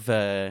sort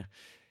of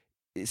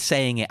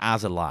saying it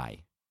as a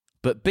lie,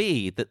 but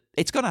B, that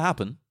it's going to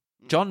happen.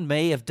 John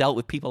may have dealt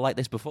with people like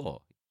this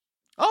before.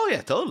 Oh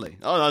yeah, totally.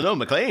 Oh no,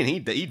 McClane,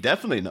 he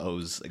definitely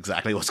knows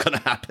exactly what's going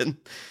to happen.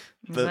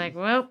 He's like,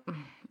 well,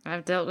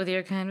 I've dealt with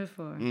your kind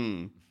before.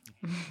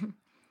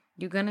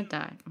 You're gonna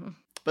die.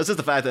 But it's just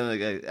the fact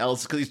that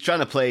Ellis, because he's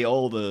trying to play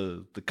all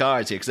the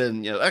cards here, because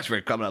then, actually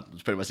we're coming up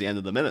to pretty much the end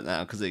of the minute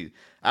now, because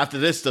after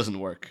this doesn't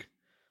work,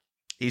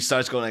 he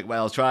starts going like,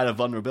 well, try the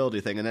vulnerability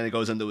thing, and then he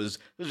goes into his,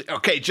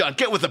 okay, John,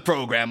 get with the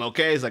program,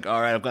 okay? He's like, all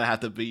right, I'm gonna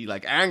have to be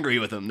like angry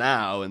with him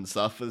now and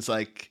stuff. It's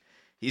like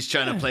he's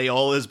trying to play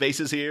all his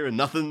bases here, and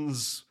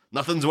nothing's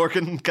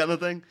working, kind of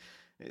thing.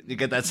 You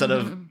get that sort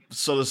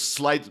of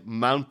slight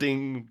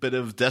mounting bit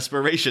of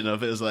desperation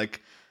of his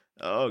like,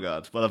 oh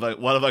god, what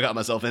have I got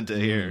myself into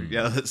here?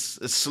 Yeah,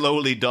 it's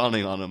slowly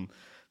dawning on him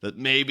that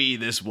maybe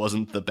this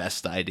wasn't the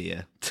best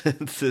idea to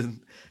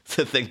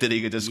think that he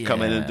could just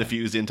come in and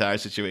diffuse the entire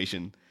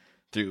situation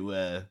through,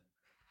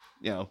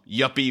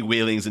 yuppie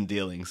wheelings and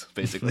dealings,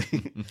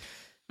 basically.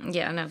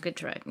 Yeah, no, good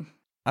try.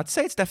 I'd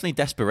say it's definitely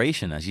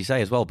desperation, as you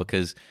say, as well,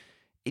 because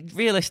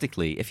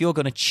realistically, if you're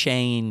going to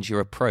change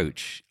your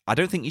approach, I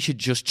don't think you should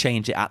just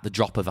change it at the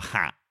drop of a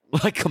hat.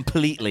 Like,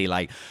 completely,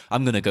 like,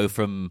 I'm going to go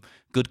from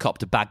good cop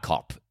to bad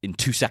cop in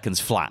 2 seconds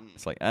flat.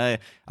 It's like, I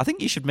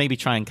think you should maybe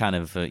try and kind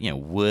of,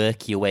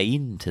 work your way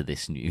into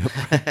this new...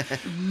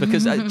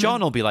 because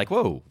John will be like,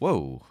 whoa,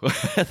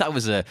 that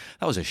was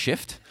a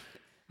shift.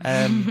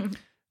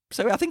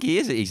 So I think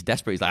he's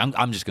desperate. He's like,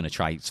 I'm just going to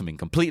try something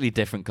completely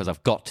different because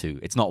I've got to.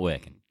 It's not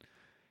working.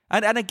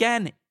 And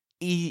again,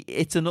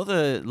 it's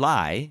another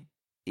lie.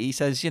 He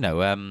says,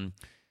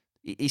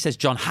 he says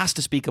John has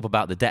to speak up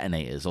about the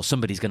detonators or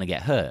somebody's going to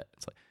get hurt.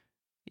 It's like,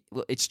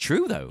 well, it's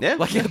true though. Yeah.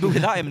 But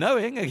without him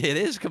knowing, it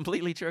is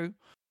completely true.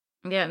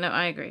 Yeah, no,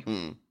 I agree.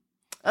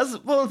 That's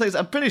one of the things.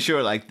 I'm pretty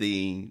sure like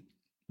the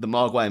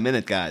Mogwai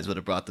Minute guys would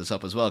have brought this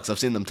up as well because I've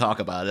seen them talk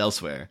about it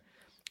elsewhere.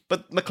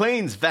 But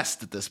McClane's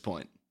vest at this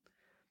point,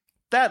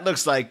 that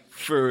looks like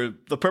for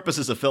the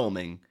purposes of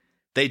filming,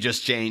 they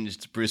just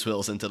changed Bruce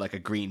Willis into like a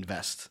green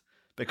vest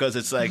because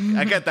it's like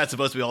I get that's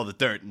supposed to be all the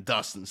dirt and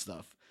dust and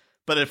stuff.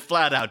 But it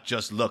flat out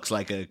just looks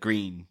like a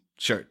green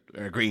shirt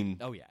or a green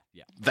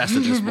vest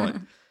at this point.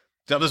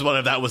 So I'm just wondering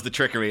if that was the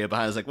trickery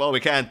behind it. It's like, well,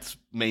 we can't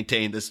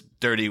maintain this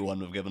dirty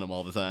one we've given him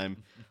all the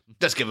time.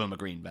 Just give him a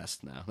green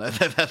vest now.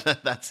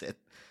 That's it.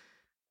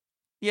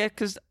 Yeah,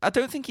 because I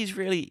don't think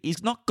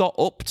he's not got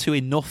up to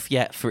enough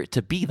yet for it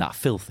to be that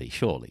filthy,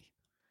 surely.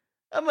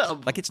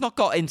 Like, it's not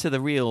got into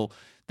the real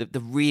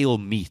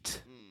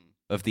meat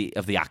of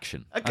the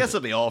action. I guess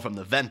it'll be all from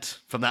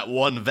that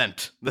one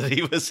vent that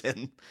he was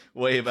in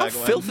way back when.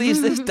 How filthy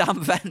is this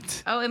damn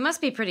vent? Oh, it must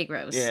be pretty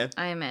gross. Yeah.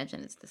 I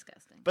imagine it's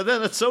disgusting. But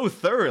then it's so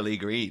thoroughly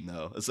green,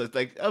 though. It's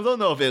like I don't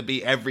know if it'd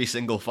be every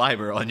single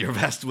fiber on your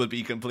vest would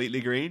be completely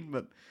green,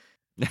 but...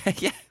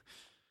 Yeah.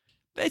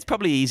 It's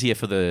probably easier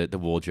for the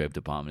wardrobe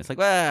department. It's like,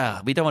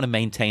 well, we don't want to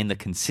maintain the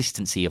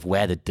consistency of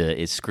where the dirt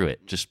is. Screw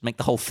it. Just make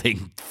the whole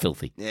thing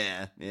filthy.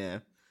 Yeah.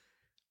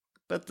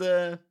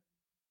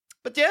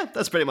 But yeah,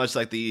 that's pretty much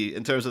like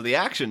in terms of the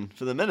action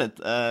for the minute.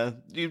 Do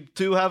you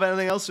two have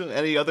anything else?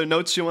 Any other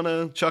notes you want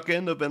to chuck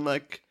in? Have been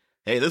like,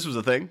 hey, this was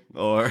a thing,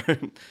 or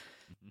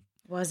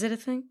was it a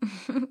thing?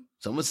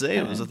 Some would say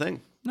it was a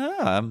thing.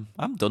 No,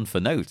 I'm done for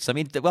notes. I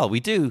mean, well,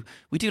 we do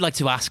like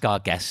to ask our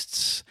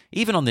guests,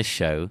 even on this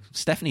show.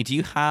 Stephanie, do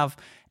you have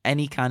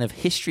any kind of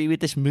history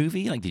with this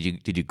movie? Like,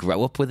 did you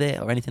grow up with it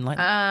or anything like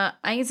that?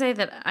 I can say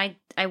that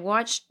I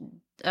watched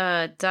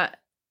Die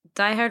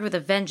Hard with a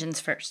Vengeance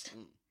first.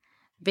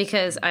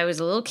 Because I was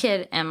a little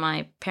kid and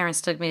my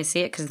parents took me to see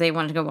it because they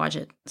wanted to go watch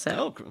it.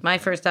 So my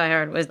first Die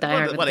Hard was Die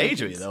Hard. What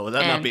age are you though? Would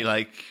that not be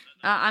like?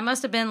 I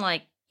must have been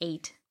like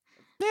 8.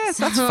 Yeah,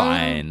 that's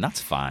fine. That's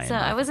fine. So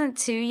I wasn't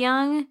too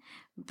young,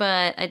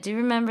 but I do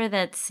remember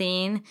that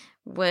scene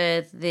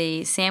with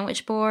the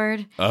sandwich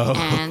board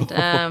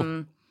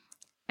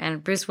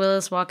and Bruce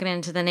Willis walking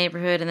into the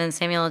neighborhood and then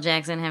Samuel L.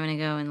 Jackson having to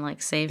go and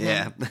like save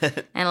him.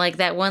 And like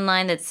that one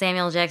line that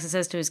Samuel L. Jackson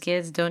says to his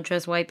kids, "Don't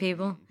trust white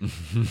people."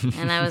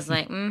 And I was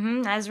like,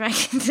 that's right.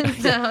 So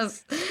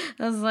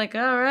I was like,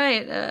 all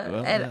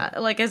right.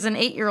 Like as an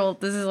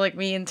 8-year-old, this is like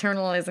me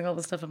internalizing all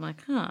this stuff. I'm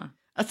like,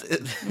 that's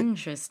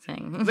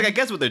interesting. It's like I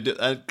guess what they're doing.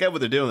 I get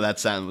what they're doing with that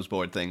sandwich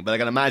board thing, but I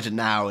can imagine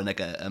now in like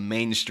a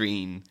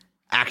mainstream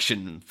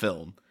action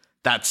film,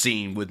 that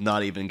scene would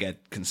not even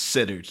get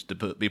considered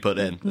to be put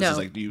in. It's just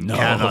like you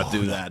cannot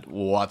do that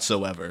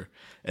whatsoever.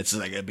 It's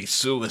like it'd be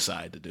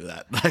suicide to do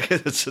that.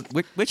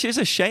 Which is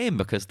a shame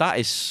because that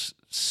is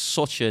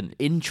such an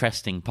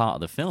interesting part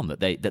of the film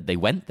that they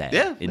went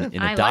there in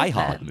a Die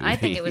Hard movie. I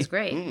think it was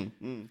great.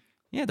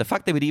 Yeah, the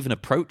fact they would even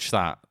approach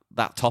that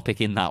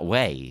topic in that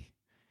way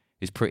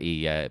is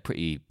pretty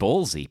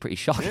ballsy, pretty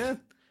shocking. Yeah,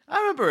 I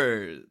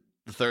remember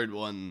the third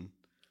one.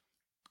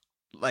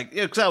 Like,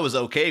 because I was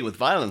okay with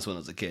violence when I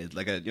was a kid.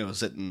 Like,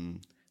 sit and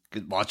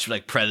watch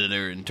like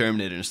Predator and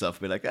Terminator and stuff.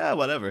 Be like,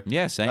 whatever.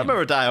 Yeah, same. I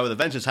remember Die Hard with a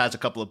Vengeance has a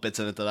couple of bits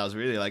in it that I was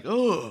really like,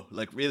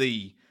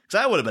 really. Because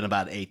I would have been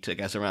about 8, I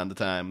guess, around the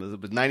time.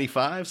 It was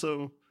 95,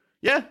 so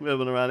yeah, we would have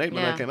been around 8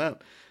 when that came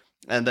out.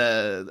 And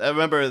I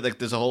remember like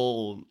there's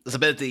a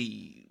bit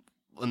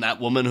when that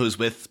woman who's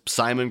with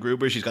Simon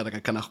Gruber, she's got like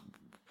a kind of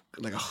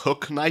like a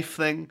hook knife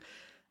thing.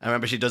 I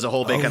remember she does a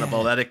whole big kind of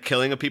balletic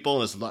killing of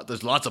people, and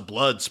there's lots of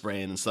blood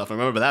spraying and stuff. I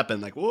remember that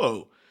being like,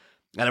 whoa.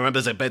 And I remember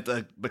there's a bit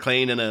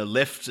McClane in a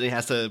lift, and he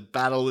has to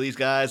battle these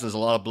guys, and there's a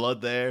lot of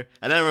blood there.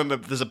 And then I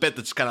remember there's a bit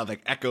that's kind of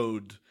like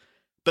echoed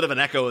bit of an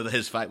echo of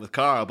his fight with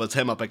Carl, but it's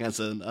him up against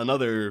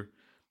another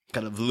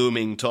kind of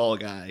looming tall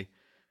guy.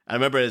 I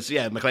remember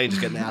McClane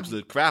just getting the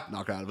absolute crap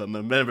knocked out of him. I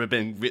remember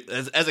being,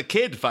 as a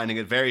kid, finding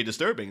it very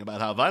disturbing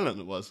about how violent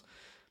it was.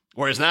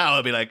 Whereas now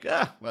I'd be like,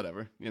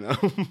 whatever,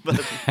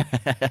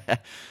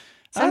 But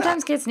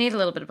sometimes kids need a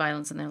little bit of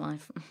violence in their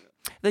life.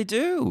 They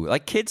do.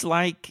 Kids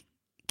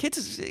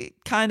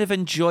kind of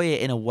enjoy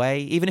it in a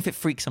way, even if it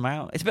freaks them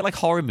out. It's a bit like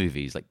horror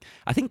movies.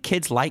 I think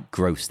kids like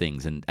gross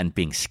things and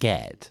being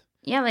scared.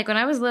 Yeah, when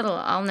I was little,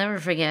 I'll never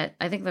forget.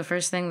 I think the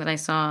first thing that I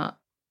saw,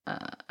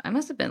 I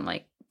must have been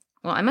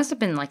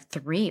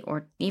 3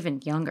 or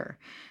even younger,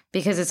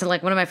 because it's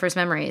one of my first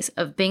memories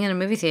of being in a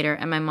movie theater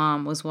and my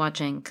mom was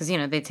watching, because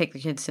they take the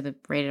kids to the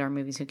rated R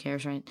movies. Who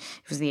cares, right?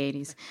 It was the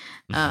 80s.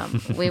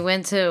 We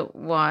went to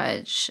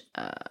watch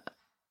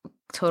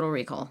Total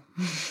Recall.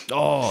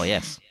 Oh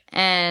yes.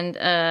 And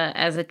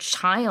as a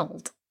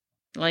child,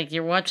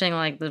 you're watching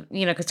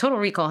because Total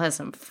Recall has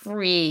some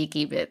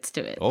freaky bits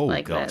to it. Oh,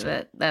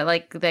 God.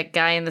 that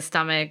guy in the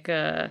stomach.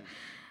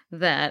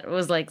 That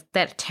was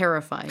that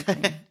terrified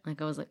me.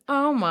 I was like,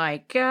 oh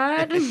my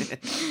God.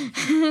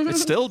 It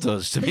still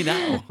does to me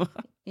now.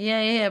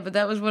 Yeah, but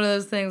that was one of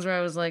those things where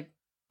I was like,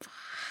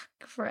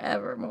 fuck,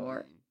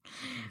 forevermore.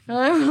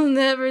 I will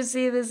never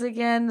see this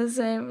again the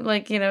same.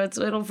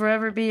 It'll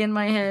forever be in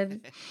my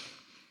head.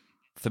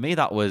 For me,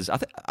 that was,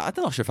 I'm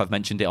not sure if I've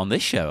mentioned it on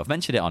this show. I've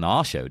mentioned it on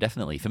our show,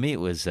 definitely. For me, it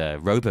was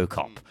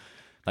RoboCop.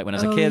 When I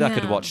was a kid, I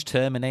could watch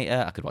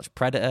Terminator, I could watch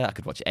Predator, I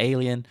could watch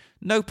Alien.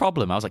 No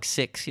problem. I was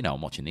 6,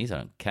 I'm watching these, I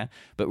don't care.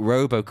 But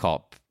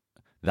RoboCop,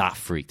 that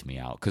freaked me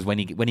out. Because when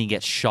he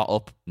gets shot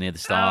up near the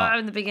start. Oh,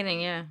 in the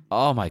beginning, yeah.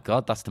 Oh my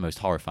God, that's the most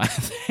horrifying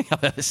thing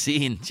I've ever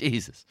seen.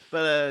 Jesus.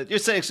 But you're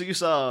saying, so you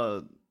saw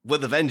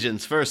With a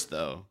Vengeance first,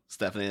 though,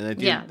 Stephanie. And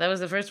that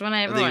was the first one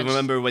I ever watched. watched. Do you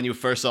remember when you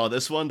first saw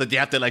this one? Did you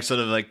have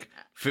to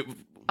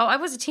Oh, I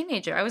was a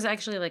teenager. I was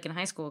actually in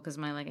high school because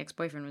my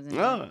ex-boyfriend was in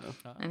it.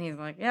 And he's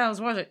like, yeah, let's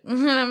watch it.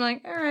 And I'm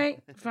like, all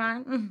right,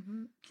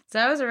 fine. So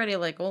I was already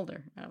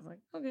older. I was like,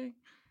 okay.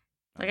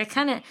 I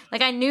kind of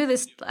I knew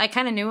this. I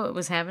kind of knew what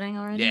was happening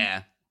already.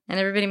 Yeah. And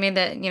everybody made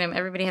that.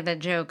 Everybody had that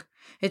joke.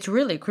 It's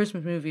really a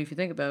Christmas movie if you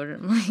think about it.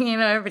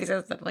 Everybody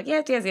says stuff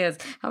yes.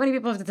 How many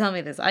people have to tell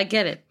me this? I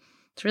get it.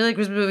 It's really a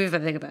Christmas movie if I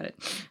think about it.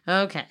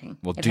 Okay.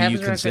 Well, do you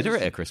consider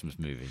it a Christmas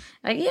movie?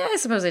 Yeah, I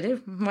suppose I do.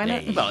 Why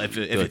not? Well, if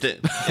you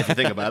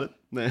think about it.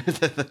 No,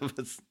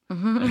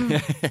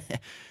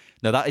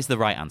 that is the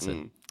right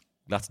answer.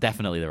 That's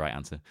definitely the right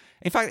answer.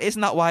 In fact,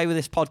 isn't that why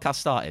this podcast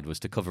started,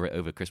 was to cover it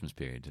over Christmas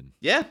period?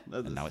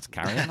 And now it's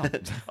carrying on.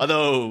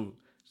 Although,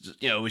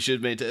 we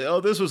should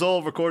maintain, this was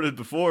all recorded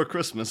before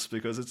Christmas,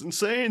 because it's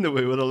insane that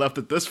we would have left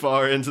it this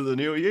far into the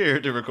new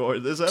year to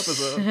record this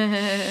episode.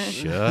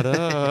 Shut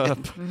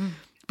up.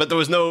 But there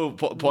was no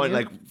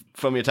point,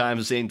 from your time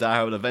of seeing Die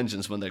Hard with a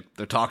Vengeance, when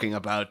they're talking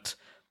about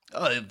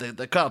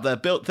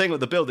that thing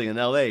with the building in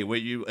L.A., where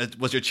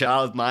was your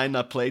child mind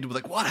not played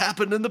with what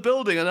happened in the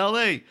building in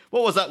L.A.?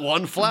 What was that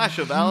one flash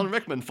of Alan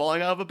Rickman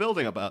falling out of a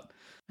building about?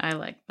 I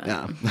like that.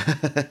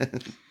 Yeah.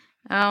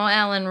 Oh,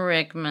 Alan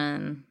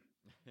Rickman.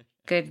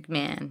 Good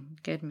man.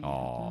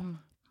 Oh,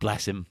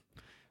 bless him.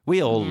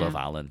 We all love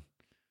Alan.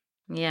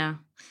 Yeah.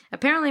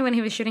 Apparently, when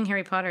he was shooting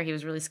Harry Potter, he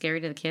was really scary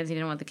to the kids. He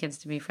didn't want the kids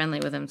to be friendly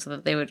with him, so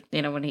that they would,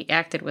 when he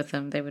acted with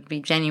them, they would be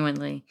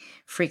genuinely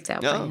freaked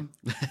out by him.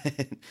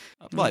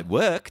 Well, it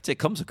worked. It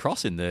comes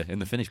across in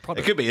the finished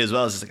product. It could be as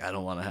well. It's just I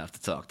don't want to have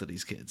to talk to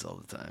these kids all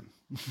the time.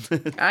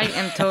 I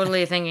am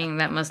totally thinking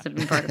that must have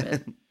been part of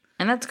it.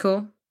 And that's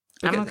cool.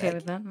 I'm okay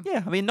with that.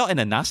 Yeah, not in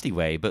a nasty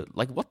way, but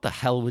what the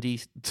hell would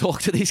he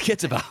talk to these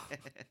kids about?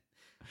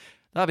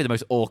 That'd be the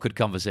most awkward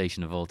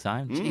conversation of all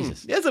time.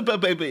 Jesus. Yes,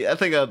 but I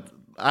think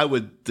I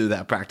would do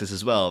that practice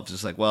as well.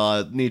 Just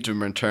I need to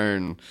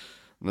return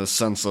the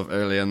sense of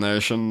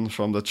alienation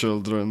from the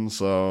children,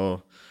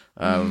 so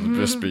I'll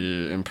just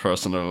be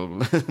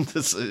impersonal.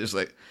 It's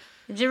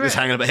just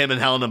hanging about him and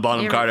Helena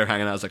Bonham Carter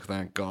hanging out. I was like,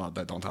 thank God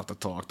I don't have to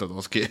talk to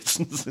those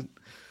kids.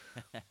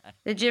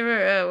 Did you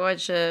ever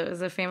watch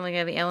was a Family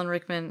Guy, the Alan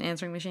Rickman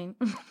answering machine?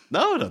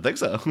 No, I don't think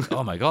so.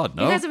 Oh my God,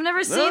 no. You guys have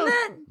never seen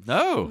that?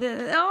 No.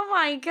 Oh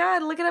my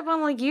God, look it up on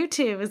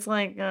YouTube. It's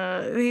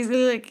he's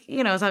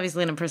it's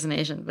obviously an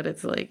impersonation, but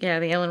it's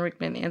the Alan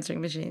Rickman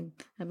answering machine.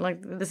 And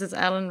this is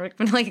Alan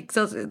Rickman,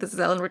 this is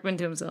Alan Rickman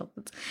to himself.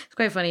 It's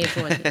quite funny. You have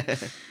to watch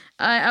it.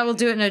 I will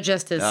do it no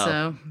justice,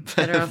 so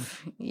better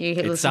off you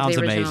listen to the original. It sounds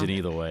amazing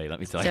either way, let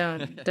me tell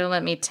you. Don't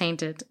let me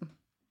taint it.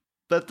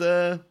 But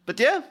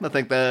yeah, I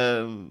think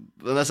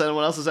unless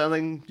anyone else has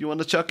anything you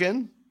want to chuck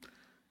in,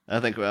 I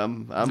think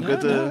I'm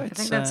good to. No, I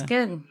think that's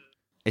good.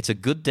 It's a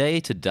good day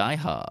to Die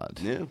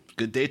Hard. Yeah,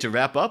 good day to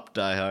wrap up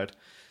Die Hard.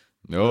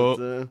 No.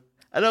 But,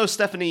 I know,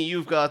 Stephanie,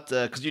 you've got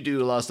because you do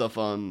a lot of stuff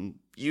on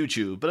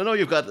YouTube. But I know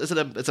you've got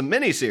it's a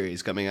mini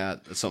series coming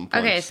out at some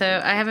point. Okay,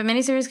 so I have a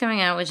miniseries coming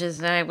out, which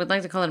is I would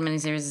like to call it a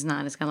miniseries. It's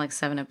not. It's got like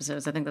 7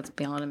 episodes. I think that's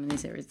beyond a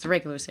miniseries. It's a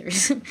regular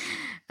series.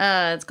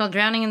 It's called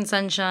Drowning in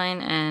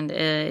Sunshine, and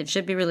it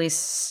should be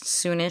released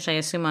soonish. I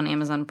assume on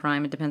Amazon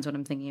Prime. It depends what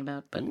I'm thinking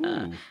about. But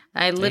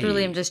I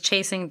literally am just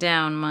chasing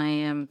down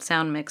my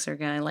sound mixer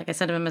guy. Like I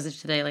sent him a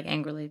message today, like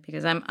angrily,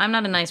 because I'm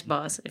not a nice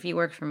boss. If you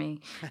work for me,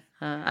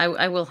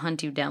 I will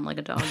hunt you down like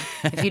a dog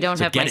if you don't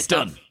have my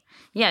stuff. Done.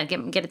 Yeah,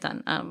 get it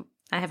done.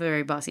 I have a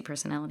very bossy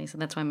personality, so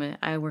that's why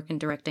I work in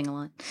directing a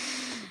lot.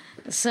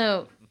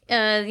 So,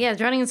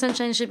 Drowning in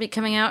Sunshine should be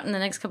coming out in the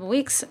next couple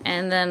weeks,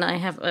 and then I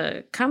have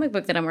a comic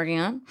book that I'm working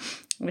on,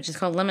 which is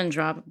called Lemon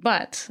Drop.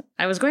 But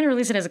I was going to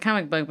release it as a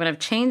comic book, but I've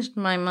changed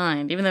my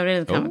mind, even though it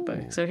is a comic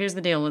book. So here's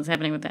the deal: what's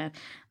happening with that?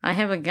 I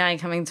have a guy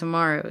coming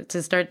tomorrow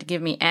to start to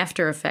give me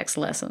After Effects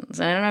lessons.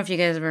 I don't know if you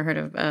guys have ever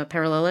heard of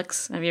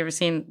Parallax. Have you ever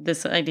seen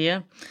this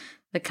idea?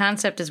 The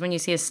concept is when you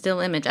see a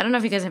still image. I don't know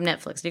if you guys have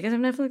Netflix. Do you guys have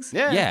Netflix?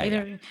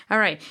 Yeah. All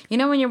right. You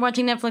know when you're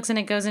watching Netflix and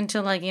it goes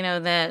into like,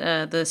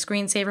 that the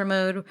screensaver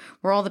mode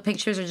where all the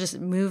pictures are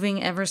just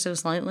moving ever so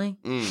slightly?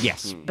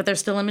 Yes. But they're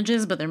still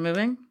images, but they're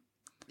moving?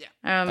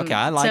 Yeah. Okay,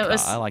 I like that.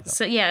 I like that.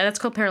 So yeah, that's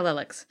called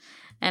Parallax.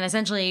 And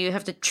essentially you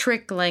have to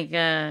trick like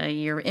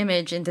your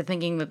image into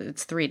thinking that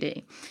it's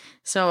 3D.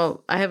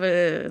 So I have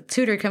a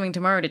tutor coming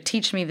tomorrow to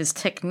teach me this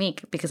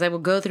technique because I will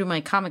go through my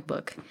comic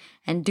book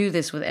and do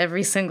this with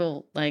every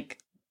single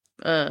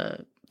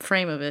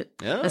frame of it.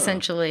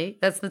 Essentially,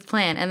 that's the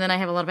plan. And then I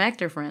have a lot of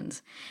actor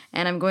friends,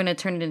 and I'm going to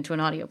turn it into an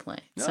audio play.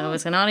 So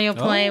it's an audio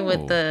play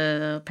with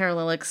the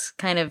Parallax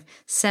kind of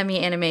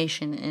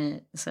semi-animation in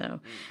it. So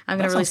I'm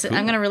going to release it. Cool.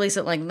 I'm going to release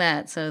it like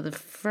that. So the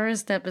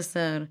first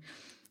episode.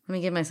 Let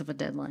me give myself a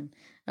deadline.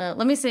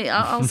 Let me see.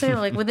 I'll say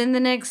like within the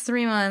next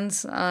 3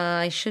 months,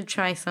 I should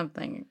try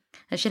something.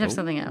 I should have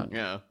something out.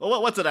 Yeah.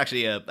 Well, what's it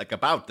actually like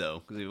about though?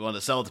 Because you want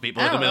to sell it to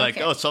people, they're gonna be like,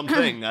 "Oh,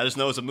 something." I just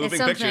know it's a moving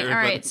picture. All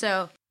right.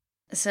 So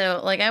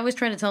like I always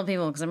try to tell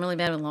people because I'm really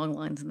bad with log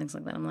lines and things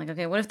like that. I'm like,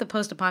 okay, what if the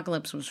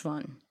post-apocalypse was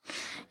fun?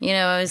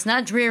 It's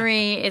not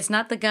dreary. It's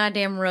not the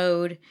goddamn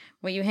road.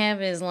 What you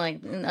have is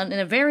like in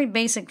a very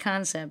basic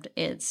concept.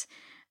 It's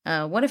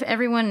what if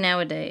everyone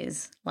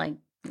nowadays like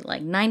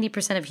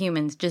 90% of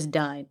humans just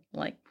died,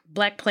 like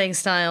Black Plague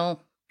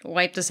style,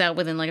 wiped us out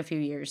within like a few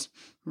years,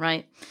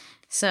 right?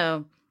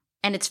 So,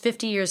 and it's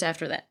 50 years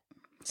after that.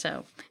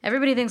 So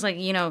everybody thinks like,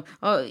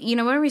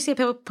 whenever we see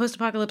a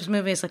post-apocalypse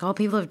movie, it's like all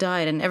people have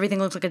died and everything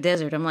looks like a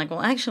desert. I'm like,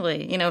 well,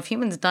 actually, if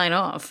humans died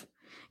off,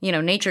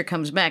 nature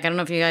comes back. I don't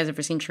know if you guys have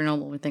ever seen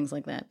Chernobyl or things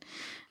like that.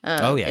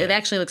 It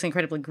actually looks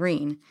incredibly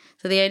green.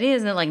 So the idea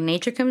is that like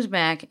nature comes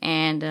back,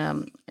 and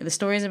the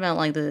story is about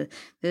like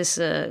this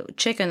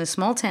chick in a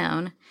small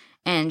town,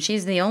 and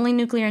she's the only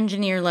nuclear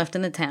engineer left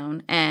in the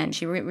town, and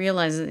she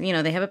realizes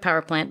they have a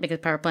power plant because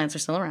power plants are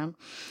still around,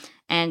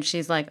 and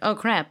she's like, oh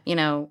crap,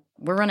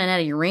 we're running out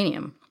of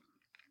uranium,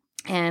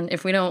 and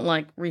if we don't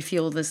like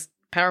refuel this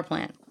power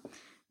plant,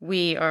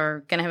 we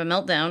are gonna have a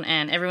meltdown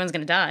and everyone's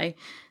gonna die.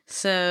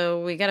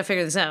 So we got to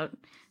figure this out.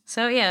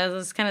 So yeah,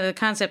 that's kind of the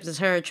concept is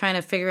her trying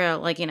to figure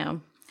out like,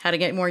 how to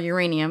get more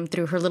uranium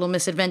through her little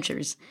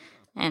misadventures.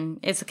 And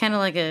it's kind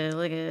of like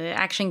a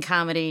action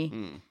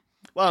comedy.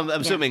 Well,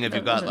 I'm assuming if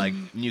you've got like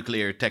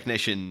nuclear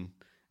technician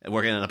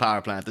working in a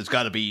power plant, there's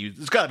got to be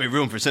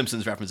room for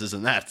Simpsons references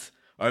in that.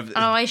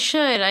 I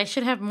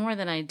should have more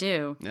than I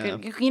do.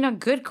 Yeah.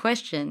 Good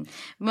question.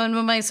 But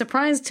my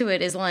surprise to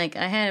it is like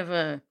I have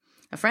a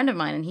friend of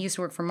mine, and he used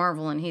to work for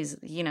Marvel, and he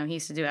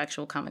used to do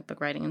actual comic book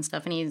writing and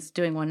stuff, and he's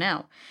doing one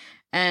now.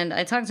 And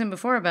I talked to him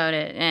before about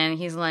it, and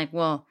he's like,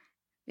 well,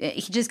 he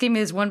just gave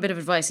me this one bit of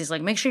advice. He's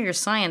like, make sure your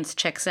science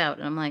checks out.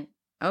 And I'm like,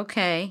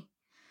 okay.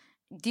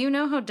 Do you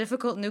know how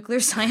difficult nuclear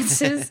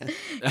science is?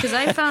 Because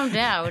I found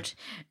out,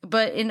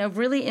 but in a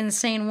really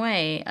insane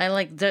way.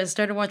 I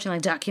started watching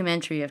like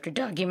documentary after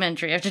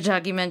documentary after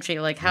documentary.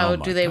 Like how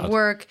do they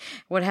work?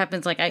 What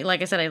happens? Like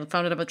I said, I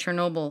found out about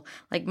Chernobyl.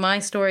 Like my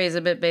story is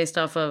a bit based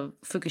off of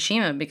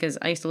Fukushima because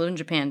I used to live in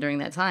Japan during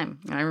that time.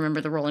 I remember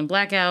the rolling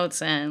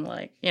blackouts and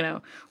like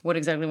what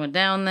exactly went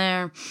down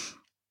there.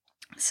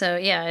 So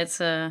yeah, it's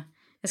kind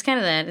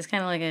of that. It's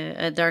kind of like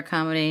a dark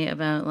comedy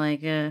about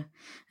like the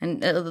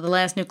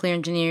last nuclear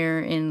engineer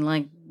in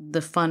like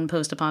the fun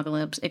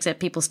post-apocalypse, except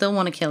people still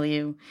want to kill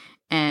you,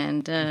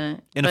 and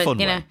in a fun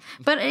way.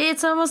 But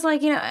it's almost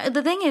like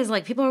the thing is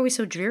like people are always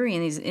so dreary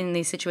in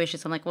these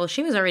situations. I'm like, well,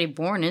 she was already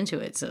born into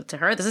it, so to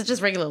her, this is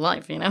just regular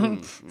life,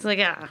 It's like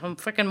I'm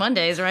freaking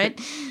Mondays, right?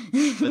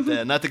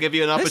 But not to give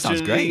you an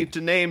opportunity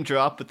to name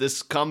drop, but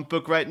this comic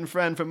book writing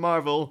friend from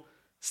Marvel,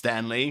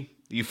 Stan Lee.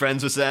 You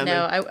friends with Stan?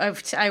 No,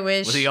 I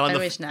wish. Was he on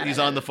he's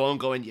on the phone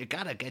going, you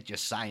gotta get your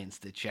science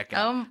to check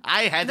out.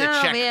 I had to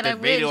check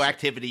that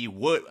radioactivity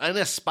and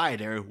a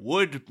spider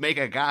would make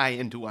a guy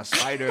into a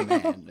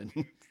Spider-Man.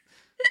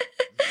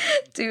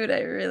 Dude,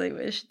 I really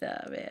wish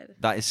that, man.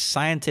 That is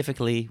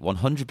scientifically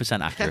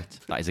 100% accurate.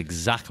 That is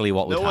exactly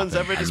what would happen. No one's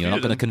ever disputed. And you're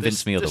not going to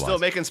convince me otherwise. They're still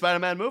making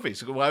Spider-Man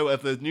movies. Why,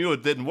 if they knew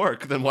it didn't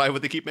work, then why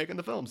would they keep making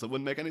the films? That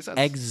wouldn't make any sense.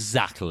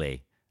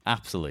 Exactly.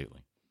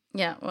 Absolutely.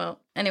 Yeah, well,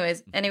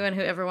 anyways, anyone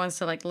who ever wants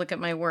to like look at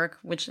my work,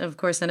 which of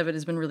course none of it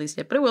has been released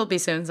yet, but it will be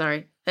soon,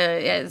 sorry.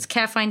 Yeah, it's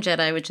Caffine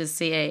Jedi, which is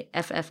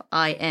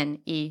CAFFINE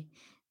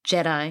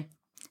Jedi.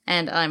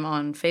 And I'm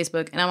on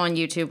Facebook and I'm on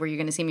YouTube where you're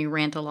going to see me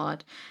rant a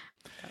lot.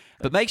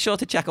 But make sure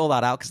to check all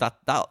that out because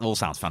that all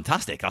sounds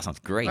fantastic. That sounds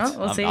great.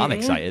 Well, I'm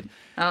excited.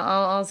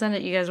 I'll send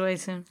it you guys way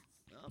soon.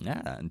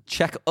 Yeah, and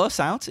check us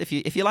out if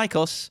you like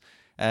us.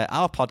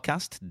 Our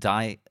podcast,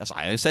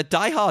 I said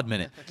Die Hard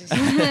Minute.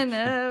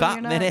 No,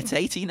 Bat Minute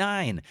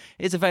 89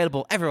 is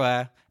available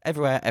everywhere.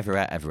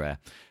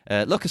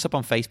 Look us up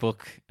on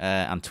Facebook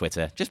and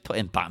Twitter. Just put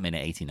in Bat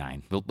Minute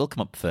 89. We'll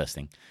come up first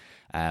thing.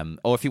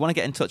 Or if you want to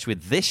get in touch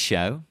with this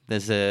show,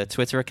 there's a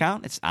Twitter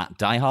account. It's at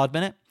Die Hard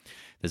Minute.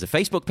 There's a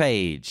Facebook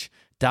page,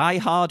 Die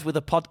Hard with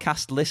a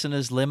Podcast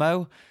Listeners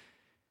Limo.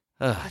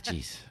 Oh,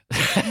 jeez.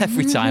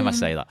 Every time I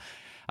say that.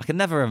 I can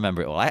never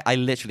remember it all. I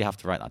literally have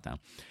to write that down.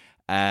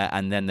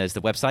 And then there's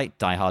the website,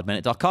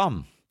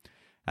 diehardminute.com.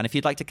 And if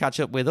you'd like to catch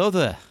up with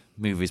other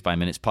Movies by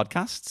Minutes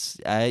podcasts,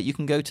 you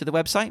can go to the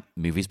website,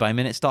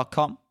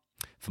 moviesbyminutes.com,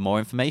 for more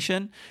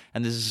information.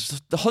 And there's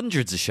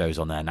hundreds of shows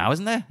on there now,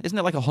 isn't there? Isn't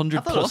it like 100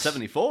 I thought plus? it was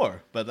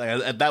 74, but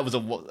that was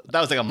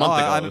like a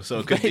month ago,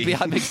 so it could maybe be.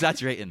 I'm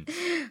exaggerating.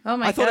 Oh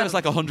my God. I thought it was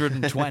like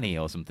 120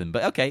 or something,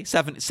 but okay,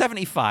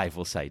 75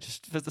 we'll say,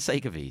 just for the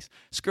sake of ease.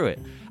 Screw it.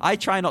 I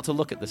try not to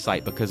look at the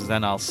site because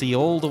then I'll see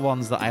all the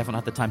ones that I haven't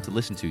had the time to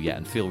listen to yet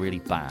and feel really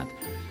bad.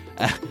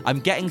 I'm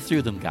getting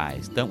through them,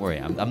 guys. Don't worry.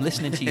 I'm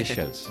listening to your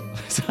shows.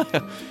 So,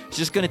 it's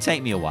just going to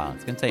take me a while.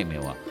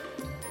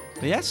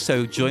 But yes,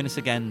 so join us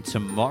again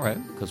tomorrow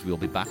because we'll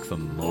be back for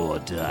more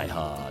Die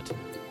Hard.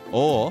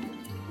 Or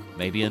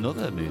maybe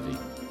another movie.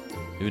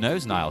 Who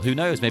knows, Niall? Who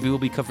knows? Maybe we'll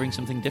be covering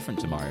something different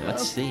tomorrow.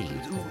 Let's see.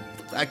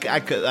 I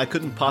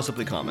couldn't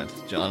possibly comment,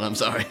 John. I'm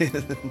sorry.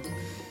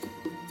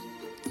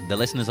 The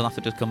listeners will have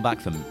to just come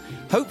back from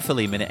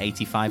hopefully minute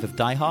 85 of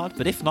Die Hard,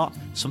 but if not,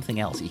 something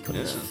else equally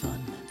as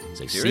fun.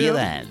 So see you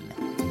then.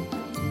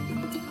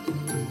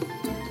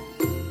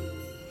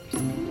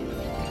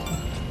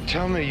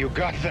 Tell me you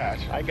got that.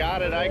 I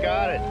got it.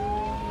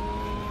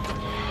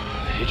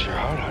 Hit your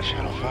heart out,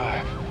 Channel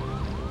 5.